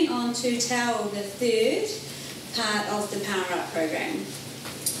 moving on to TEL, the third part of the Power Up program.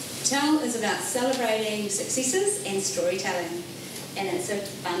 TEL is about celebrating successes and storytelling, and it's a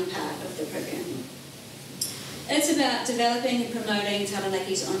fun part of the program. It's about developing and promoting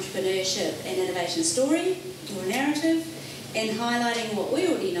Taranaki's entrepreneurship and innovation story or narrative, and highlighting what we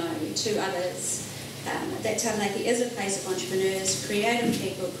already know to others, that Taranaki is a place of entrepreneurs, creative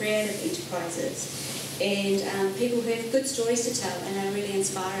people, creative enterprises, and people who have good stories to tell and are really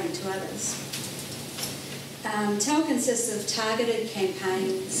inspiring to others. TEL consists of targeted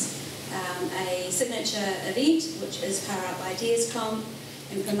campaigns, a signature event, which is Power Up Ideas Comp,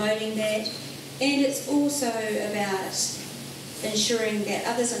 and promoting that. And it's also about ensuring that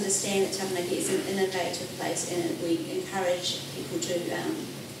others understand that Taranaki is an innovative place, and we encourage people to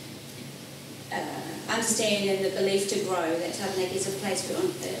understand and the belief to grow that Taranaki is a place where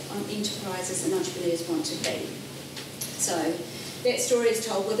enterprises and entrepreneurs want to be. So that story is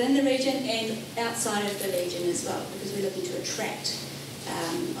told within the region and outside of the region as well, because we're looking to attract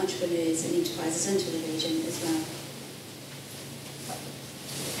entrepreneurs and enterprises into the region as well.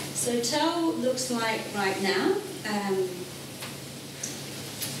 So Tau looks like right now.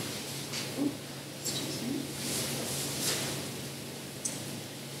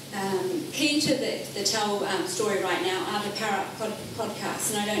 Key to the Tau story right now are the Power Up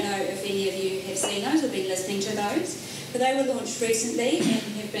podcasts, and I don't know if any of you have seen those or been listening to those, but they were launched recently and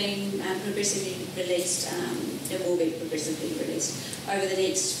have been progressively released. It will be progressively released over the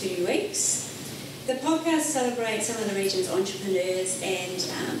next few weeks. The podcast celebrates some of the region's entrepreneurs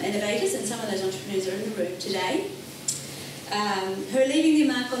and innovators, and some of those entrepreneurs are in the room today, who are leaving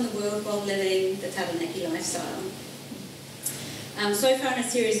their mark on the world while living the Taranaki lifestyle. So far in a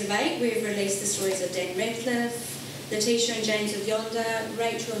series of 8, we've released the stories of Dan Radcliffe, Letitia and James of Yonder,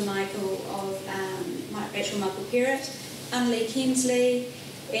 Rachel and Michael Perrott, Annalie Kensley,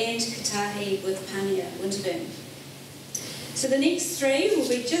 and Katahi with Pania Winterburn. So the next 3 will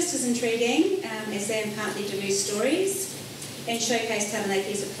be just as intriguing as they impart their diverse stories and showcase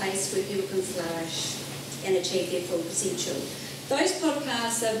Taranaki as a place where people can flourish and achieve their full potential. Those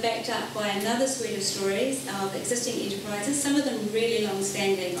podcasts are backed up by another suite of stories of existing enterprises, some of them really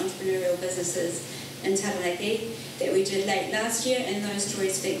long-standing entrepreneurial businesses in Taranaki that we did late last year, and those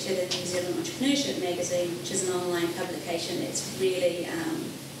stories featured in New Zealand Entrepreneurship magazine, which is an online publication that's really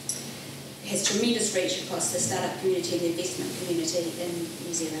has tremendous reach across the startup community and the investment community in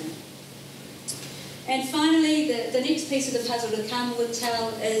New Zealand. And finally, the next piece of the puzzle to come with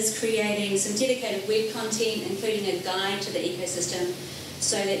Tau is creating some dedicated web content, including a guide to the ecosystem,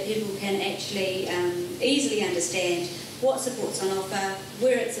 so that people can actually easily understand what support's on offer,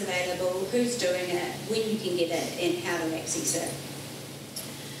 where it's available, who's doing it, when you can get it, and how to access it.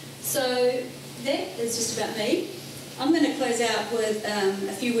 So that is just about me. I'm going to close out with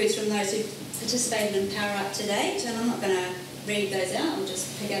a few words from those who participated in Power Up to date, and I'm not going to read those out, I'll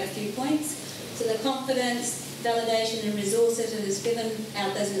just pick out a few points. So the confidence, validation and resources it has given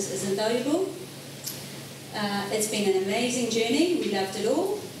our business is invaluable. It's been an amazing journey, we loved it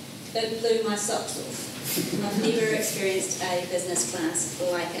all. It blew my socks off. I've never experienced a business class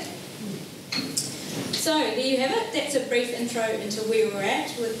like it. So there you have it, that's a brief intro into where we're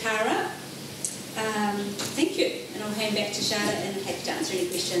at with Power Up. Thank you, and I'll hand back to Charlotte and I'm happy to answer any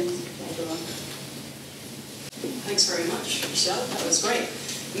questions later on. Thanks very much, Michelle. That was great.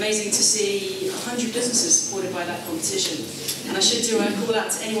 Amazing to see 100 businesses supported by that competition. And I should do a call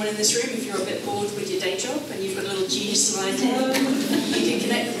out to anyone in this room if you're a bit bored with your day job and you've got a little genius of an idea. You can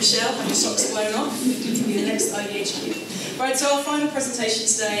connect with Michelle, have your socks blown off, you can be the next IDHQ. Right, so our final presentation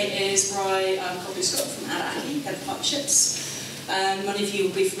today is Roa Scott from Taranaki, Head of Partnerships. Many of you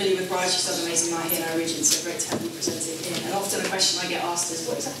will be familiar with Roa, she's done amazing right here in our region, so great to have you presenting here. And often a question I get asked is,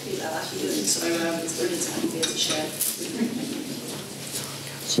 what exactly is Taranaki doing? So it's brilliant to have you here to share.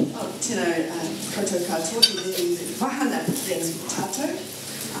 Tēnā koutou katoa I wahana tēnā tātou.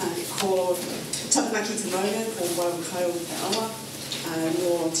 Ko Taranaki te maunga, ko Waukau te awa,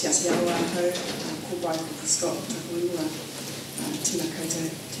 no Te Aotearoa ahau, ko Roa Scott taku ingoa. Tēnā koutou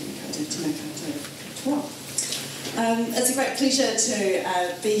katoa. It's a great pleasure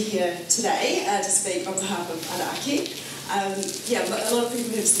to be here today to speak on behalf of Taranaki. A lot of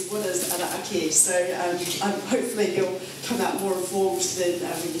people have said, what is Taranaki? So hopefully you'll come out more informed than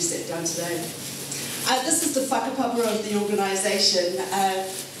when you sat down today. This is the whakapapa of the organisation.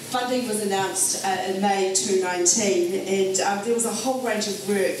 Funding was announced in May 2019, and there was a whole range of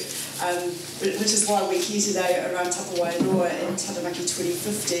work, which is why we're here today around Tapuae Roa and Taranaki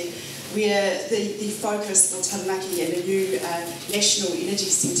 2050. Where the focus for Taranaki and a new national energy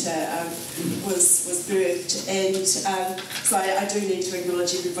centre was birthed, and so I do need to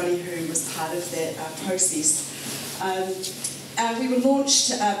acknowledge everybody who was part of that process. We were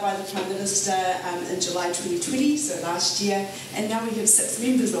launched by the Prime Minister in July 2020, so last year, and now we have 6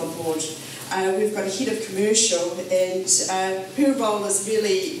 members on board. We've got a head of commercial, and her role is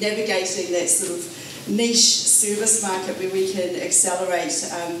really navigating that sort of niche service market where we can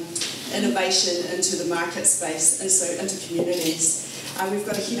accelerate innovation into the market space and so into communities. We've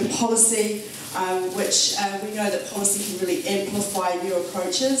got a head of policy, which we know that policy can really amplify new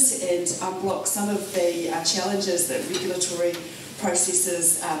approaches and unblock some of the challenges that regulatory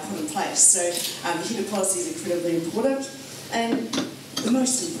processes put in place. So the head of policy is incredibly important, and the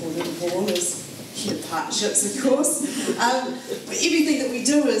most important of all is head of partnerships, of course. But everything that we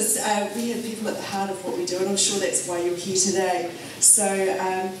do is we have people at the heart of what we do, and I'm sure that's why you're here today. So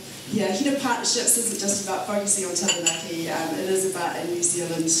head of partnerships isn't just about focusing on Taranaki, it is about a New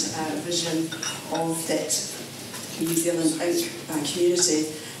Zealand vision of that New Zealand Inc. Community.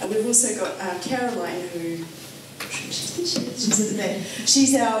 And we've also got Caroline, who She's at the back.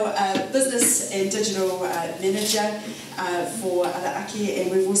 She's our business and digital manager for Taranaki,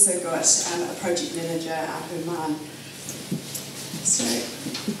 and we've also got a project manager, Herman. So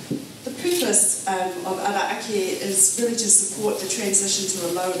the purpose of Taranaki is really to support the transition to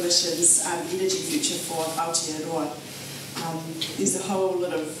a low emissions energy future for Aotearoa. There's a whole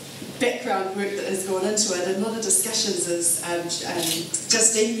lot of background work that has gone into it, and a lot of discussions, as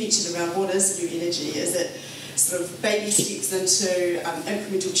Justine mentioned, around what is new energy. Is it sort of baby steps into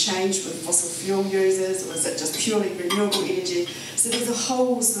incremental change with fossil fuel users, or is it just purely renewable energy? So there's a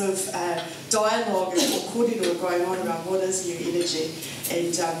whole sort of dialogue or corridor going on around what is new energy,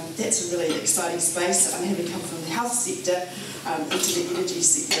 and that's a really exciting space. I'm having come from the health sector into the energy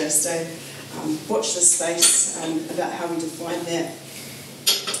sector, so watch this space about how we define that.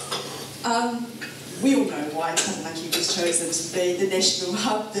 We all know why Taranaki was chosen to be the national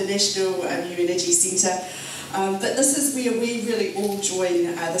hub, the national new energy centre. But this is where we really all join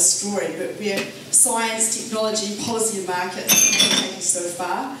the story, but where science, technology, policy and markets can take us so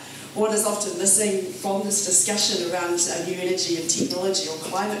far. What is often missing from this discussion around new energy and technology or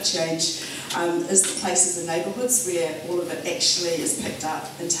climate change is the places and neighbourhoods where all of it actually is picked up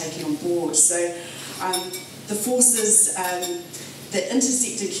and taken on board. So the forces that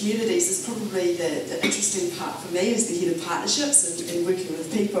intersected communities is probably the interesting part for me as the head of partnerships and working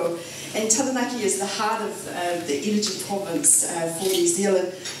with people. And Taranaki is the heart of the energy province for New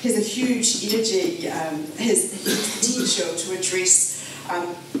Zealand. Has a huge energy, has potential to address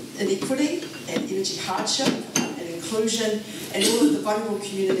inequity and energy hardship and inclusion and all of the vulnerable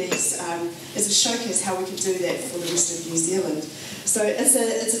communities as a showcase how we can do that for the rest of New Zealand. So it's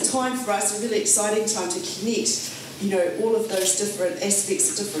a time for us, a really exciting time to connect, all of those different aspects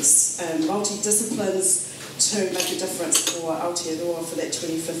of different multi-disciplines to make a difference for Aotearoa for that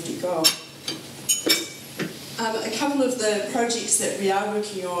 2050 goal. A couple of the projects that we are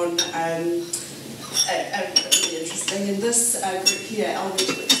working on are really interesting. And this group here,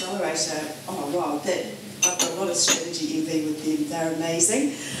 Elemental Accelerator, oh wow, I've got a lot of strategy envy with them. They're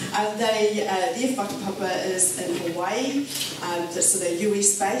amazing. Their whakapapa is in Hawaii. So they're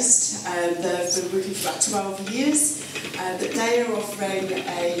US based. They've been working for about 12 years. But they are offering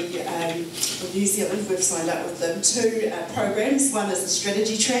from New Zealand, we've signed up with them, 2 programs. One is the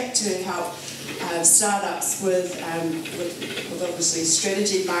strategy track to help startups with obviously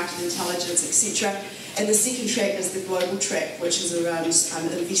strategy, market intelligence, etc. And the second track is the global track, which is around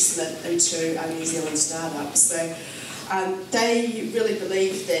investment into New Zealand startups. So they really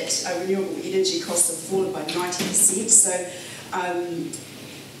believe that renewable energy costs have fallen by 90%. So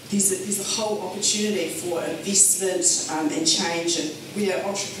there's a whole opportunity for investment and change, and where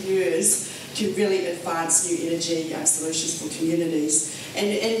entrepreneurs can really advance new energy solutions for communities.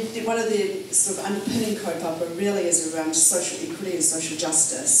 And one of the sort of underpinning kaupapa really is around social equity and social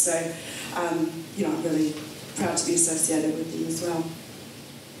justice. So, I'm really proud to be associated with them as well.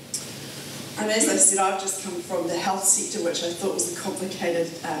 And as I said, I've just come from the health sector, which I thought was a complicated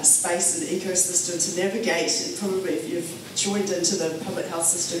space and ecosystem to navigate. And probably if you've joined into the public health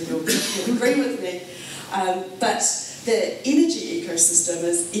system, you'll agree with me. But the energy ecosystem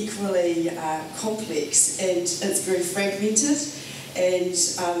is equally complex, and it's very fragmented. And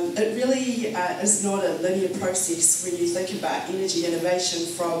it really is not a linear process when you think about energy innovation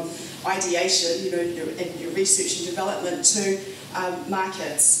from ideation, your research and development, to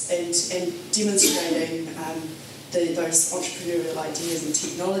markets and demonstrating those entrepreneurial ideas and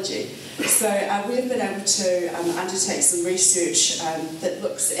technology. So we've been able to undertake some research that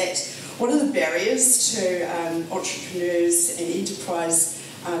looks at what are the barriers to entrepreneurs and enterprise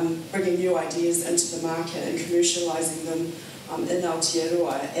bringing new ideas into the market and commercialising them in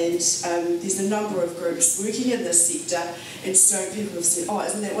Aotearoa. And there's a number of groups working in this sector, and so people have said, oh,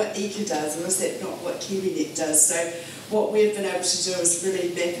 isn't that what ECA does, or is that not what KiwiNet does? So what we've been able to do is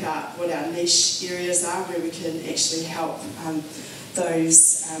really map out what our niche areas are where we can actually help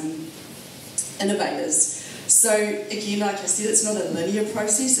those innovators. So again, like I said, it's not a linear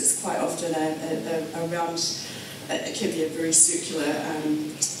process, it's quite often it can be a very circular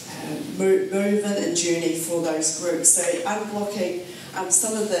movement and journey for those groups. So unblocking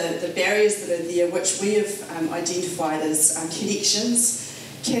some of the barriers that are there, which we have identified as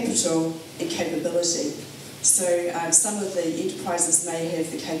connections, capital and capability. So some of the enterprises may have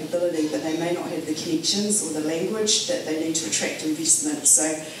the capability, but they may not have the connections or the language that they need to attract investment. So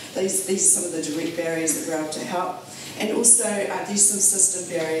these are some of the direct barriers that we're able to help. And also there's some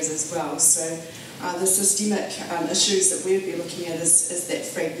system barriers as well. So the systemic issues that we'll be looking at is that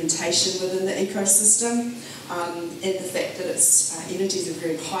fragmentation within the ecosystem, and the fact that energy is a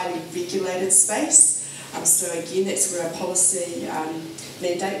very highly regulated space. So again, that's where our policy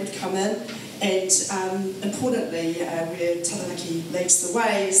mandate would come in. And importantly, where Taranaki leads the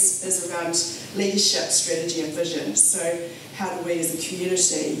way is around leadership, strategy and vision. So how do we as a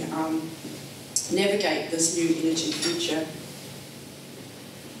community navigate this new energy future?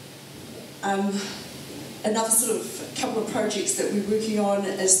 Another sort of couple of projects that we're working on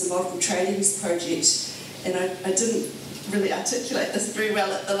is the multiple tradings project, and I didn't really articulate this very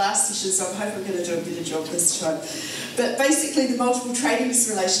well at the last session, so I hope I'm going to do a better job this time. But basically the multiple tradings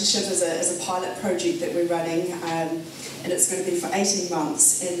relationship is a pilot project that we're running, and it's going to be for 18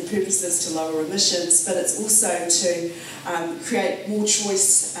 months, and the purpose is to lower emissions, but it's also to create more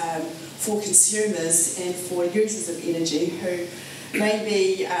choice for consumers and for users of energy who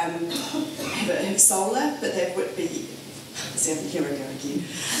maybe have solar, but they would be, here I go again.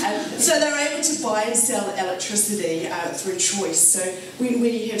 So they're able to buy and sell electricity through choice. So when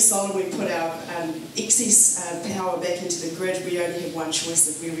we have solar, we put our excess power back into the grid. We only have one choice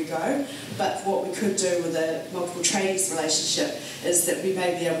of where we go. But what we could do with a multiple tradings relationship is that we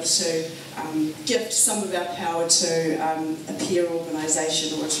may be able to gift some of our power to a peer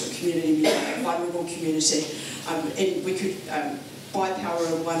organisation or to a community, a vulnerable community, and we could buy power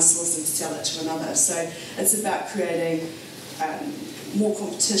in one source and sell it to another. So it's about creating more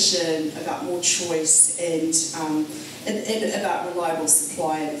competition, about more choice, and about reliable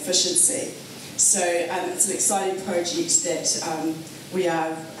supply and efficiency. So it's an exciting project that we are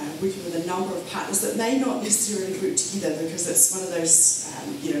working with a number of partners that may not necessarily work together, because it's one of those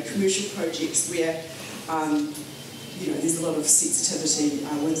commercial projects where there's a lot of sensitivity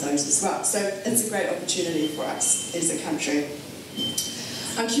with those as well. So it's a great opportunity for us as a country.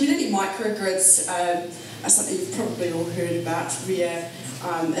 Community microgrids are something you've probably all heard about, where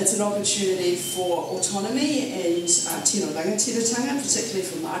it's an opportunity for autonomy and tino rangatiratanga, particularly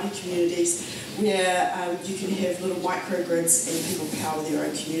for Māori communities, where you can have little microgrids and people power their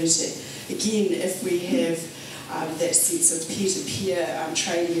own community. Again, if we have that sense of peer-to-peer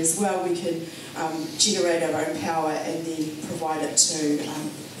trading as well, we can generate our own power and then provide it to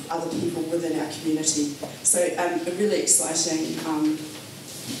other people within our community. So a really exciting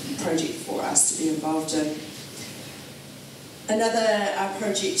project for us to be involved in. Another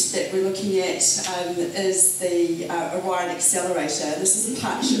project that we're looking at is the Roa and Accelerator. This is a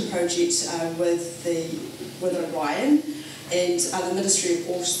partnership project with Orion and the Ministry of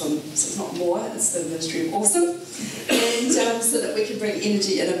Awesome. So it's not more, it's the Ministry of Awesome. And so that we can bring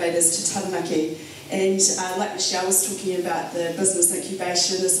energy innovators to Taranaki. And like Michelle was talking about the business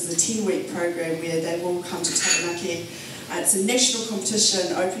incubation, this is a 10-week program where they will come to Taranaki. It's a national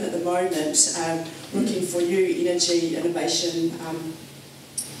competition open at the moment, looking for new energy innovation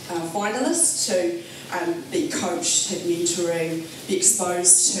finalists to be coached, have mentoring, be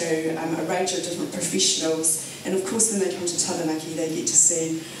exposed to a range of different professionals. And of course, when they come to Taranaki, they get to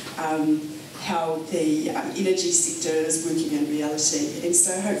see how the energy sector is working in reality. And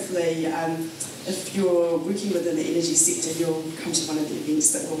so hopefully, if you're working within the energy sector, you'll come to one of the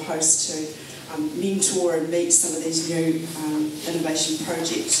events that we'll host to mentor and meet some of these new innovation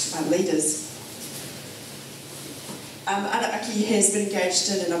project leaders. Taranaki has been engaged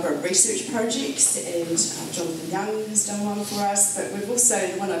in a number of research projects, and Jonathan Young has done one for us, but we've also,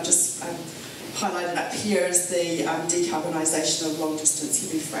 the one I've just highlighted up here is the decarbonisation of long-distance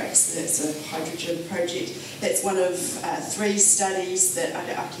heavy freight. So that's a hydrogen project. That's one of 3 studies that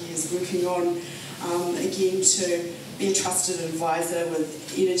Taranaki is working on, again to be a trusted advisor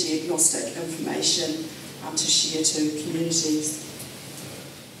with energy agnostic information to share to communities.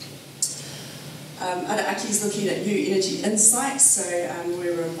 Taranaki is looking at new energy insights, so we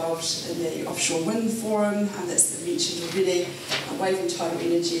were involved in the offshore wind forum, that's been mentioned already, wave and tidal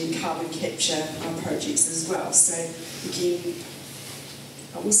energy and carbon capture projects as well. So again,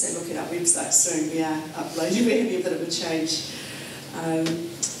 I'll also look at our website soon. We are uploading, we're having a bit of a change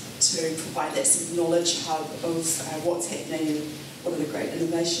to provide that sort of knowledge hub of what's happening and what are the great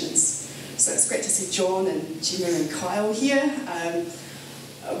innovations. So it's great to see John and Gemma and Kyle here.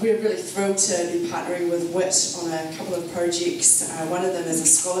 We're really thrilled to be partnering with WIT on a couple of projects. One of them is a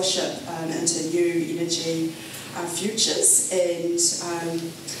scholarship into new energy futures, and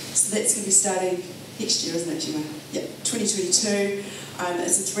so that's going to be starting next year, isn't it, Gemma? Yeah, 2022.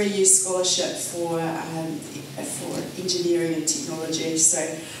 It's a 3-year scholarship for engineering and technology. So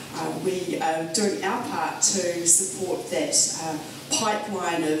we are doing our part to support that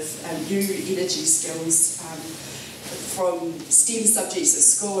pipeline of new energy skills from STEM subjects at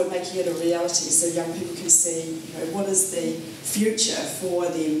school and making it a reality, so young people can see what is the future for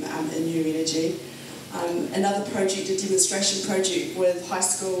them in new energy. Another project, a demonstration project with high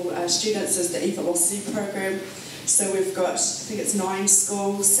school students, is the e-velocity program. So we've got, I think it's 9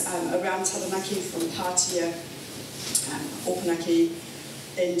 schools around Taranaki, from Pātia, Opunaki,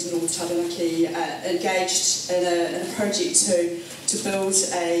 and North Taranaki, engaged in a project to build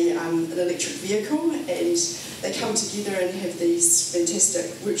an electric vehicle, and they come together and have these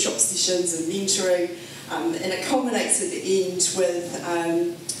fantastic workshop sessions and mentoring, and it culminates at the end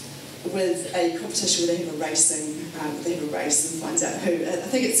with a competition where they have a race and finds out who. I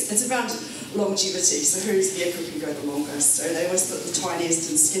think it's around longevity, so whose vehicle can go the longest. So they always put the tiniest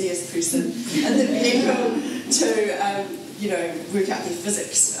and skinniest person in the vehicle to work out the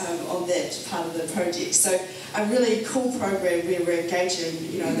physics on that part of the project. So a really cool program where we're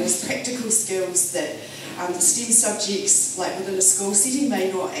engaging those practical skills that the STEM subjects, like within a school setting,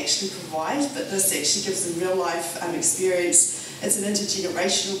 may not actually provide, but this actually gives them real life experience. It's an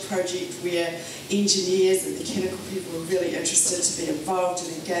intergenerational project where engineers and mechanical people are really interested to be involved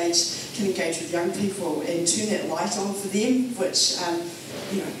and can engage with young people and turn that light on for them, which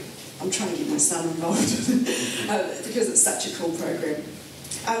I'm trying to get my son involved because it's such a cool program.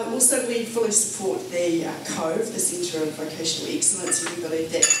 Also, we fully support the COVE, the Centre of Vocational Excellence, and we believe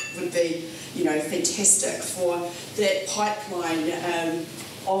that would be fantastic for that pipeline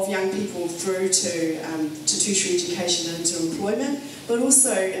of young people through to tertiary education and into employment, but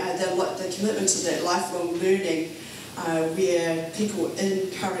also the commitment to that lifelong learning where people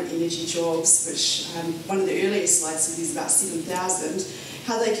in current energy jobs, which one of the earliest slides said there's about 7,000,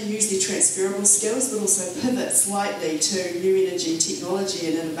 how they can use their transferable skills but also pivot slightly to new energy technology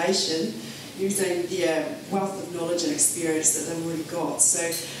and innovation using their wealth of knowledge and experience that they've already got. So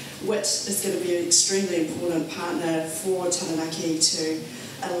WIT is going to be an extremely important partner for Taranaki to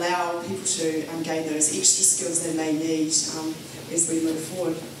allow people to gain those extra skills they may need as we move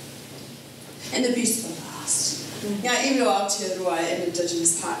forward. And the beauty of the past. Iwi Roa Roa and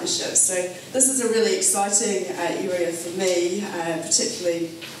Indigenous partnerships. So this is a really exciting area for me,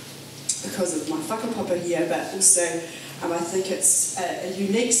 particularly because of my whakapapa here, but also I think it's a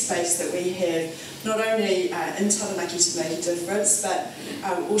unique space that we have, not only in Taranaki to make a difference, but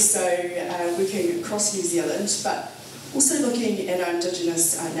also working across New Zealand, but also looking at our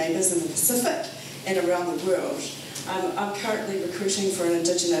Indigenous neighbours in the Pacific and around the world. I'm currently recruiting for an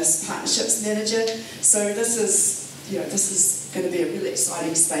Indigenous partnerships manager, so this is going to be a really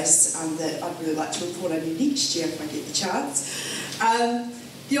exciting space that I'd really like to report on you next year if I get the chance.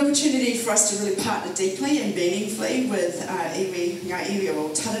 The opportunity for us to really partner deeply and meaningfully with iwi or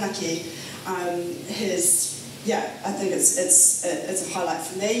Taranaki I think it's a highlight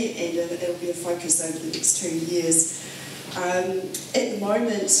for me, and it'll be a focus over the next 2 years. At the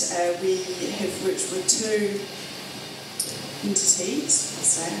moment, we have worked with 2 entities,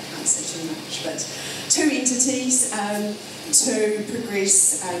 I can't say too much, but 2 entities to progress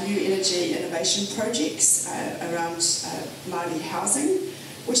new energy innovation projects around Māori housing,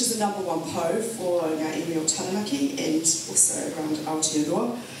 which is the #1 PO for iwi o Taranaki, and also around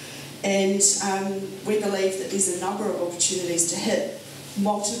Aotearoa. And we believe that there's a number of opportunities to hit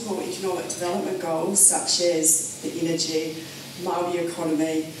multiple economic development goals, such as the energy, Māori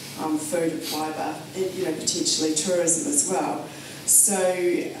economy, food and fibre, and potentially tourism as well. So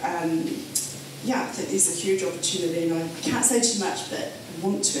I think there's a huge opportunity, and I can't say too much, but I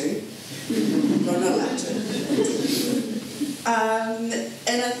want to, but I'm not allowed to.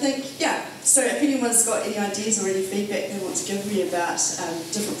 And I think, so if anyone's got any ideas or any feedback they want to give me about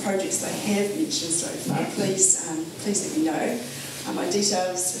different projects that I have mentioned so far, please let me know. My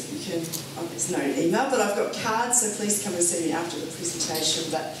details, if you can, there's no email, but I've got cards, so please come and see me after the presentation.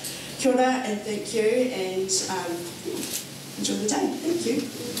 But kia ora and thank you, and enjoy the day. Thank you.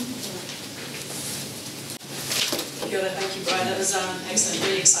 Kia ora, thank you, Brian. That was excellent,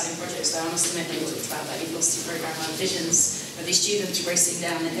 really exciting projects there. I must admit, when you talked about that e-velocity program, I had visions of these students racing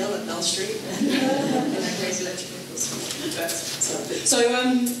down the hill at Bell Street in their crazy electric vehicles. So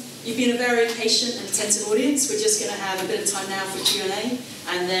you've been a very patient and attentive audience. We're just going to have a bit of time now for Q&A,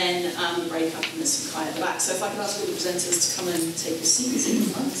 and then break up, and there's some Kai at the back. So if I could ask all the presenters to come and take a seat in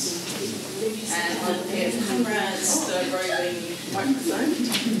the front. And I'll give comrades the roving microphone.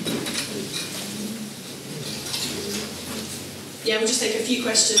 Yeah, we'll just take a few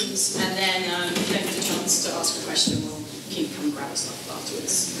questions, and then if you don't get a chance to ask a question, we'll keep coming grab stuff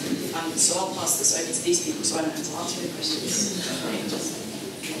afterwards. So I'll pass this over to these people so I don't have to ask any questions.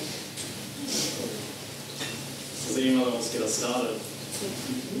 Does anyone else get us started?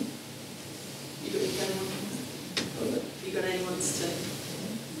 You got anyone to say?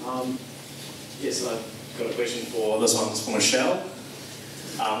 Yes, I've got a question for, this one's for Michelle.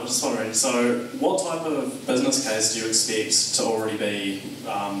 I'm just wondering, so what type of business case do you expect to already be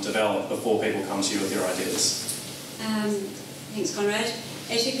developed before people come to you with their ideas? Thanks, Conrad.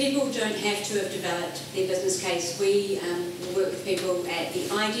 Actually, people don't have to have developed their business case. We will work with people at the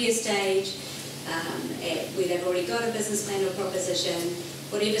idea stage, where they've already got a business plan or proposition,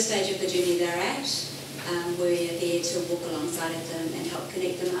 whatever stage of the journey they're at. We're there to walk alongside of them and help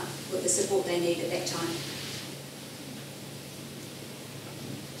connect them up with the support they need at that time.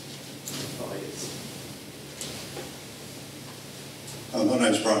 My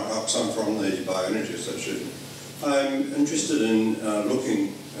name's Brian Parks. I'm from the Bioenergy Association. I'm interested in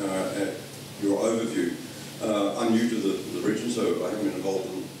looking at your overview. I'm new to the region, so I haven't been involved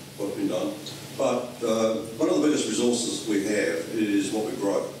in what's been done. But one of the biggest resources we have is what we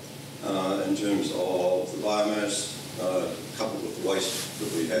grow in terms of the biomass coupled with the waste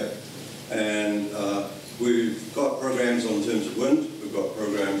that we have. And we've got programs in terms of wind, we've got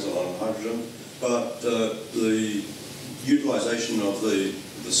programs on hydrogen, but the utilisation of the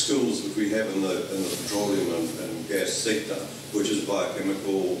skills that we have in the petroleum and gas sector, which is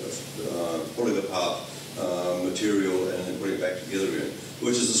biochemical, pulling apart material and then putting it back together again,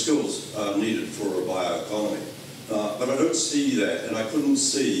 which is the skills needed for a bioeconomy. But I don't see that, and I couldn't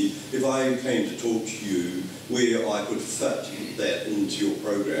see, if I came to talk to you, where I could fit that into your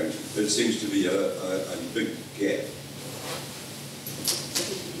program. It seems to be a big gap.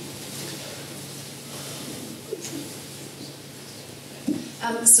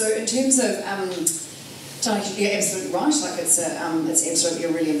 So in terms of Taranaki, you're absolutely right. Like it's absolutely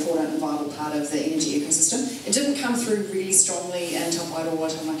a really important and vital part of the energy ecosystem. It didn't come through really strongly in Tapuae Roa,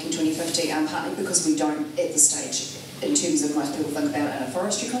 Taranaki 2050, partly because we don't at this stage, in terms of most people think about it in a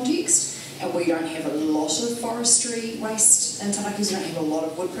forestry context, and we don't have a lot of forestry waste in Taranaki. We don't have a lot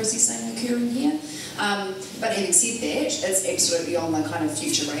of wood processing occurring here. But having said that, it's absolutely on the kind of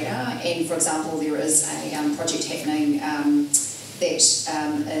future radar. And for example, there is a project happening that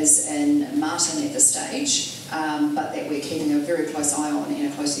is in Martin at this stage, but that we're keeping a very close eye on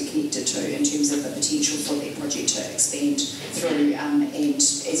and are closely connected to in terms of the potential for that project to expand through and,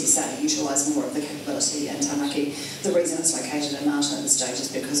 as you say, utilise more of the capability in Taranaki. The reason it's located in Martin at this stage is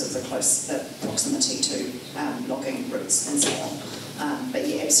because of the proximity to logging routes and so on. But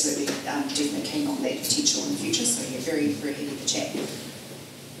yeah, absolutely, definitely keen on that potential in the future, so yeah, very, very happy to chat.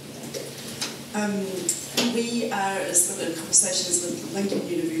 We are sort of in conversations with Lincoln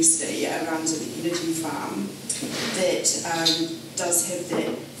University around the energy farm that does have that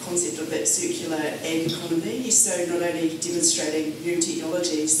concept of that circular ag economy, so not only demonstrating new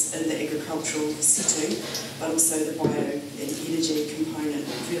technologies in the agricultural setting, but also the bio and energy component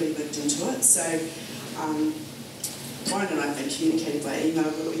really linked into it. So Brian and I have been communicating by email,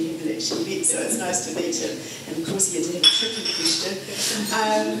 but we haven't actually met, so it's nice to meet him. And of course, he had to have a tricky question.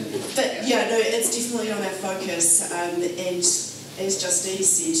 But yeah, no, it's definitely on our focus. And as Justine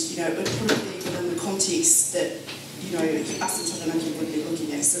said, you know, it would probably be within the context that, you know, us in Taranaki would be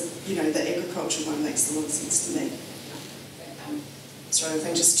looking at. So, you know, the agriculture one makes a lot of sense to me. Sorry, I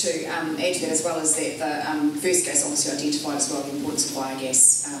think just to add to that as well is that the first gas obviously identified as well the importance of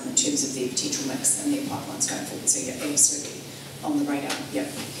biogas in terms of their potential mix and their pipelines going forward. So yeah, absolutely on the radar.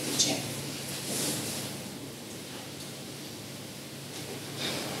 Yep, good chat.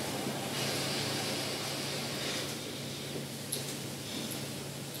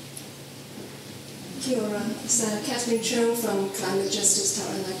 Kia ora. It's Catherine Chung from Climate Justice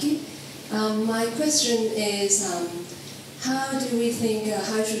Taranaki. My question is, how do we think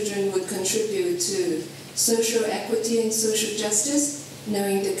hydrogen would contribute to social equity and social justice,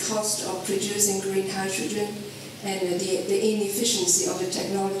 knowing the cost of producing green hydrogen and the inefficiency of the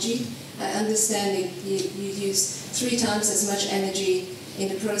technology? I understand that you use 3 times as much energy in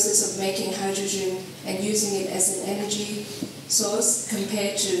the process of making hydrogen and using it as an energy source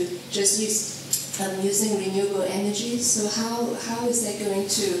compared to just using renewable energy. So how is that going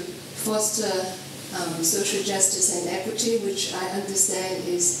to foster social justice and equity, which I understand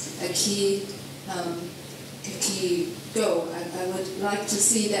is a key goal? I would like to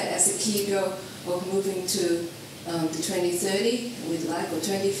see that as a key goal of moving to the 2030 with or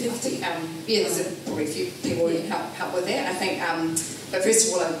 2050. Yeah, there's probably a few people who can help with that. I think, but first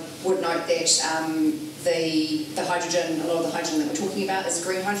of all, I would note that the hydrogen, a lot of the hydrogen that we're talking about is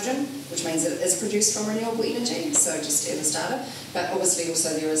green hydrogen, which means it is produced from renewable energy, so just as a starter. But obviously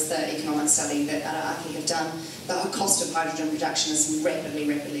also there is the economic study that Taranaki have done. The cost of hydrogen production is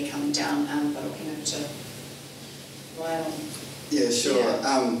rapidly coming down, but I'll hand over to Ryan. Yeah, sure.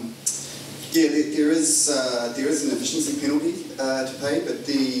 There is an efficiency penalty to pay, but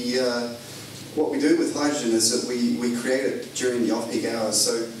what we do with hydrogen is that we create it during the off-peak hours.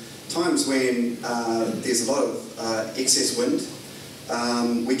 So times when there's a lot of excess wind,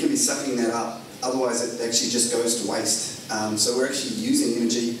 we can be sucking that up. Otherwise, it actually just goes to waste. So we're actually using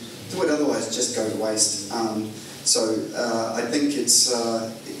energy that would otherwise just go to waste. So I think it's,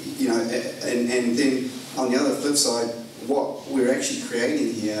 you know, and then on the other flip side, what we're actually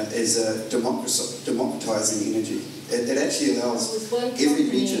creating here is democratizing energy. It actually allows every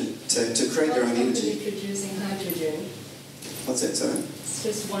region to create their own energy. Producing hydrogen. What's that, sorry? It's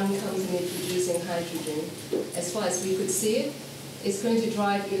just one company producing hydrogen. As far as we could see it, it's going to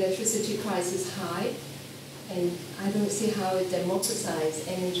drive electricity prices high, and I don't see how it democratizes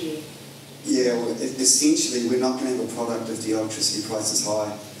energy. Yeah, well, essentially we're not going to have a product if the electricity price is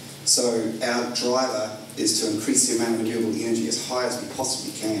high. So our driver is to increase the amount of renewable energy as high as we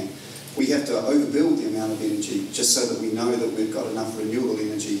possibly can. We have to overbuild the amount of energy just so that we know that we've got enough renewable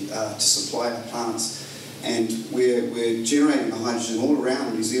energy to supply our plants. And we're generating the hydrogen all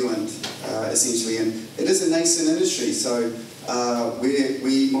around New Zealand, essentially, and it is a nascent industry, so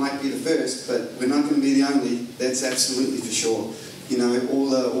we might be the first, but we're not going to be the only. That's absolutely for sure. You know, all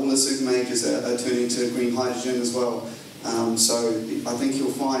the super majors are turning to green hydrogen as well. So I think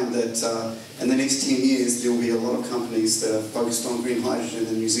you'll find that in the next 10 years there will be a lot of companies that are focused on green hydrogen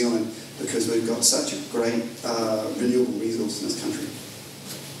in New Zealand because we've got such a great renewable resource in this country.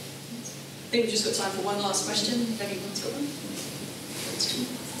 I think we've just got time for one last question, if anyone's got one.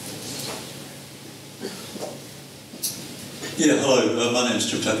 Yeah, hello, my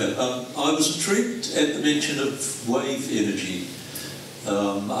name's Jim Tucker. I was intrigued at the mention of wave energy.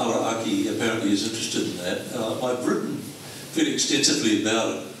 Taranaki apparently is interested in that. I've written fairly extensively about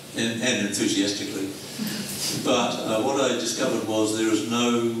it and enthusiastically, but what I discovered was there is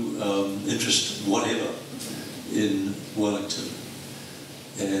no interest whatever in Wellington,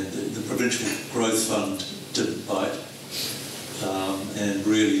 and the Provincial Growth Fund didn't bite, and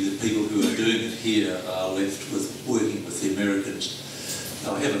really the people who are doing it here are left with working with the Americans.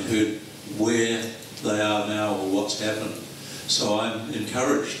 I haven't heard where they are now or what's happened. So I'm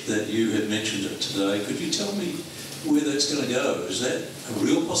encouraged that you have mentioned it today. Could you tell me where that's going to go? Is that a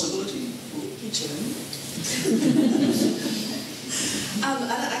real possibility?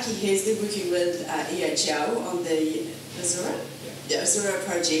 Taranaki has been working with EHL on the Azura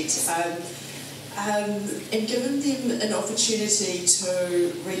project, and given them an opportunity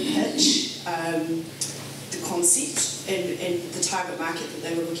to repitch the concept and the target market that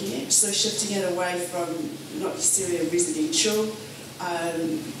they were looking at. So shifting it away from not necessarily a residential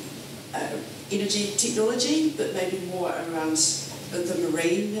energy technology, but maybe more around the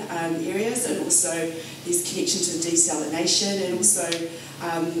marine areas, and also there's connection to desalination and also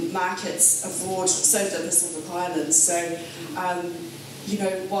markets abroad, so the Pacific Islands. So, you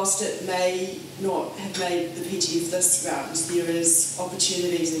know, whilst it may not have made the PTF this round, there is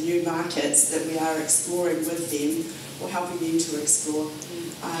opportunities and new markets that we are exploring with them, or helping them to explore,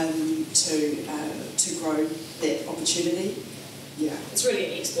 to grow that opportunity. Yeah. It's really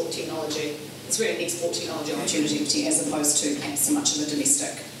an export technology. It's really an export technology opportunity as opposed to perhaps so much of a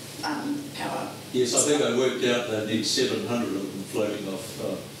domestic power. Yes, I think I worked out they need 700 of them floating off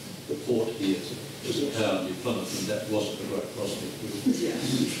the port here to power New Plymouth, and that wasn't a great prospect. Yeah.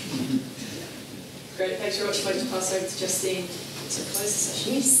 Great, thanks very much. I'd like to pass over to Justine to close the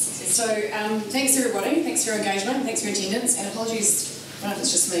session. Yes. So thanks everybody, thanks for your engagement, thanks for your attendance, and apologies, I don't know if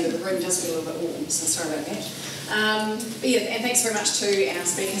it's just me, but the room does feel a little bit warm, so sorry about that. But yeah, and thanks very much to our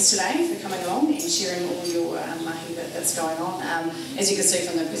speakers today for coming along and sharing all your mahi that's going on. As you can see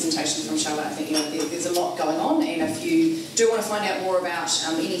from the presentation from Charlotte, I think there's a lot going on, and if you do want to find out more about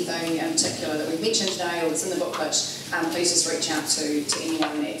anything in particular that we've mentioned today or that's in the booklet, please just reach out to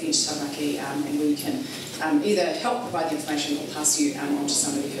anyone at Venture Taranaki, and we can either help provide the information or pass you on to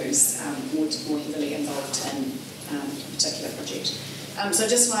somebody who's more heavily involved in a particular project. So I'd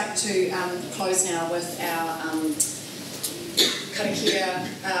just like to close now with our karakia,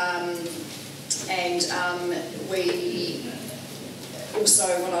 and we also,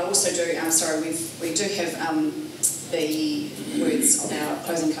 what I also do, we do have the words of our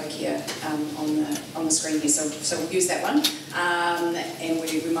closing karakia on the screen here, so we'll use that one, and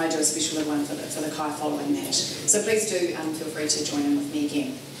we might do a special one for the kai following that. So please do feel free to join in with me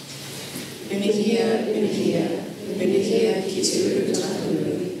again. Unihia, ki te uru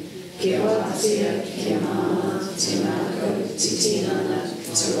takunui, ke wātia, ke māma, te mākau, te tinana,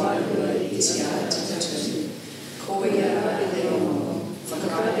 te wairua I te ara tatatu. Ko ia I te omo,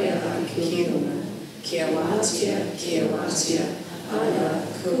 whakaarea ki runga, kia wātia, aia,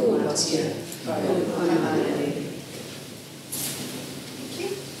 ku wātia, pai o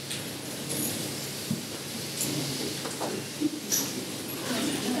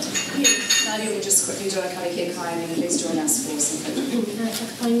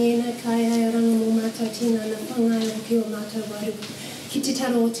whangena kai ai oranga mō mātou tina na whangai o ki o mātou waru. Ki te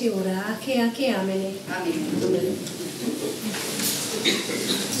taro o te ora, ake amene. Amen.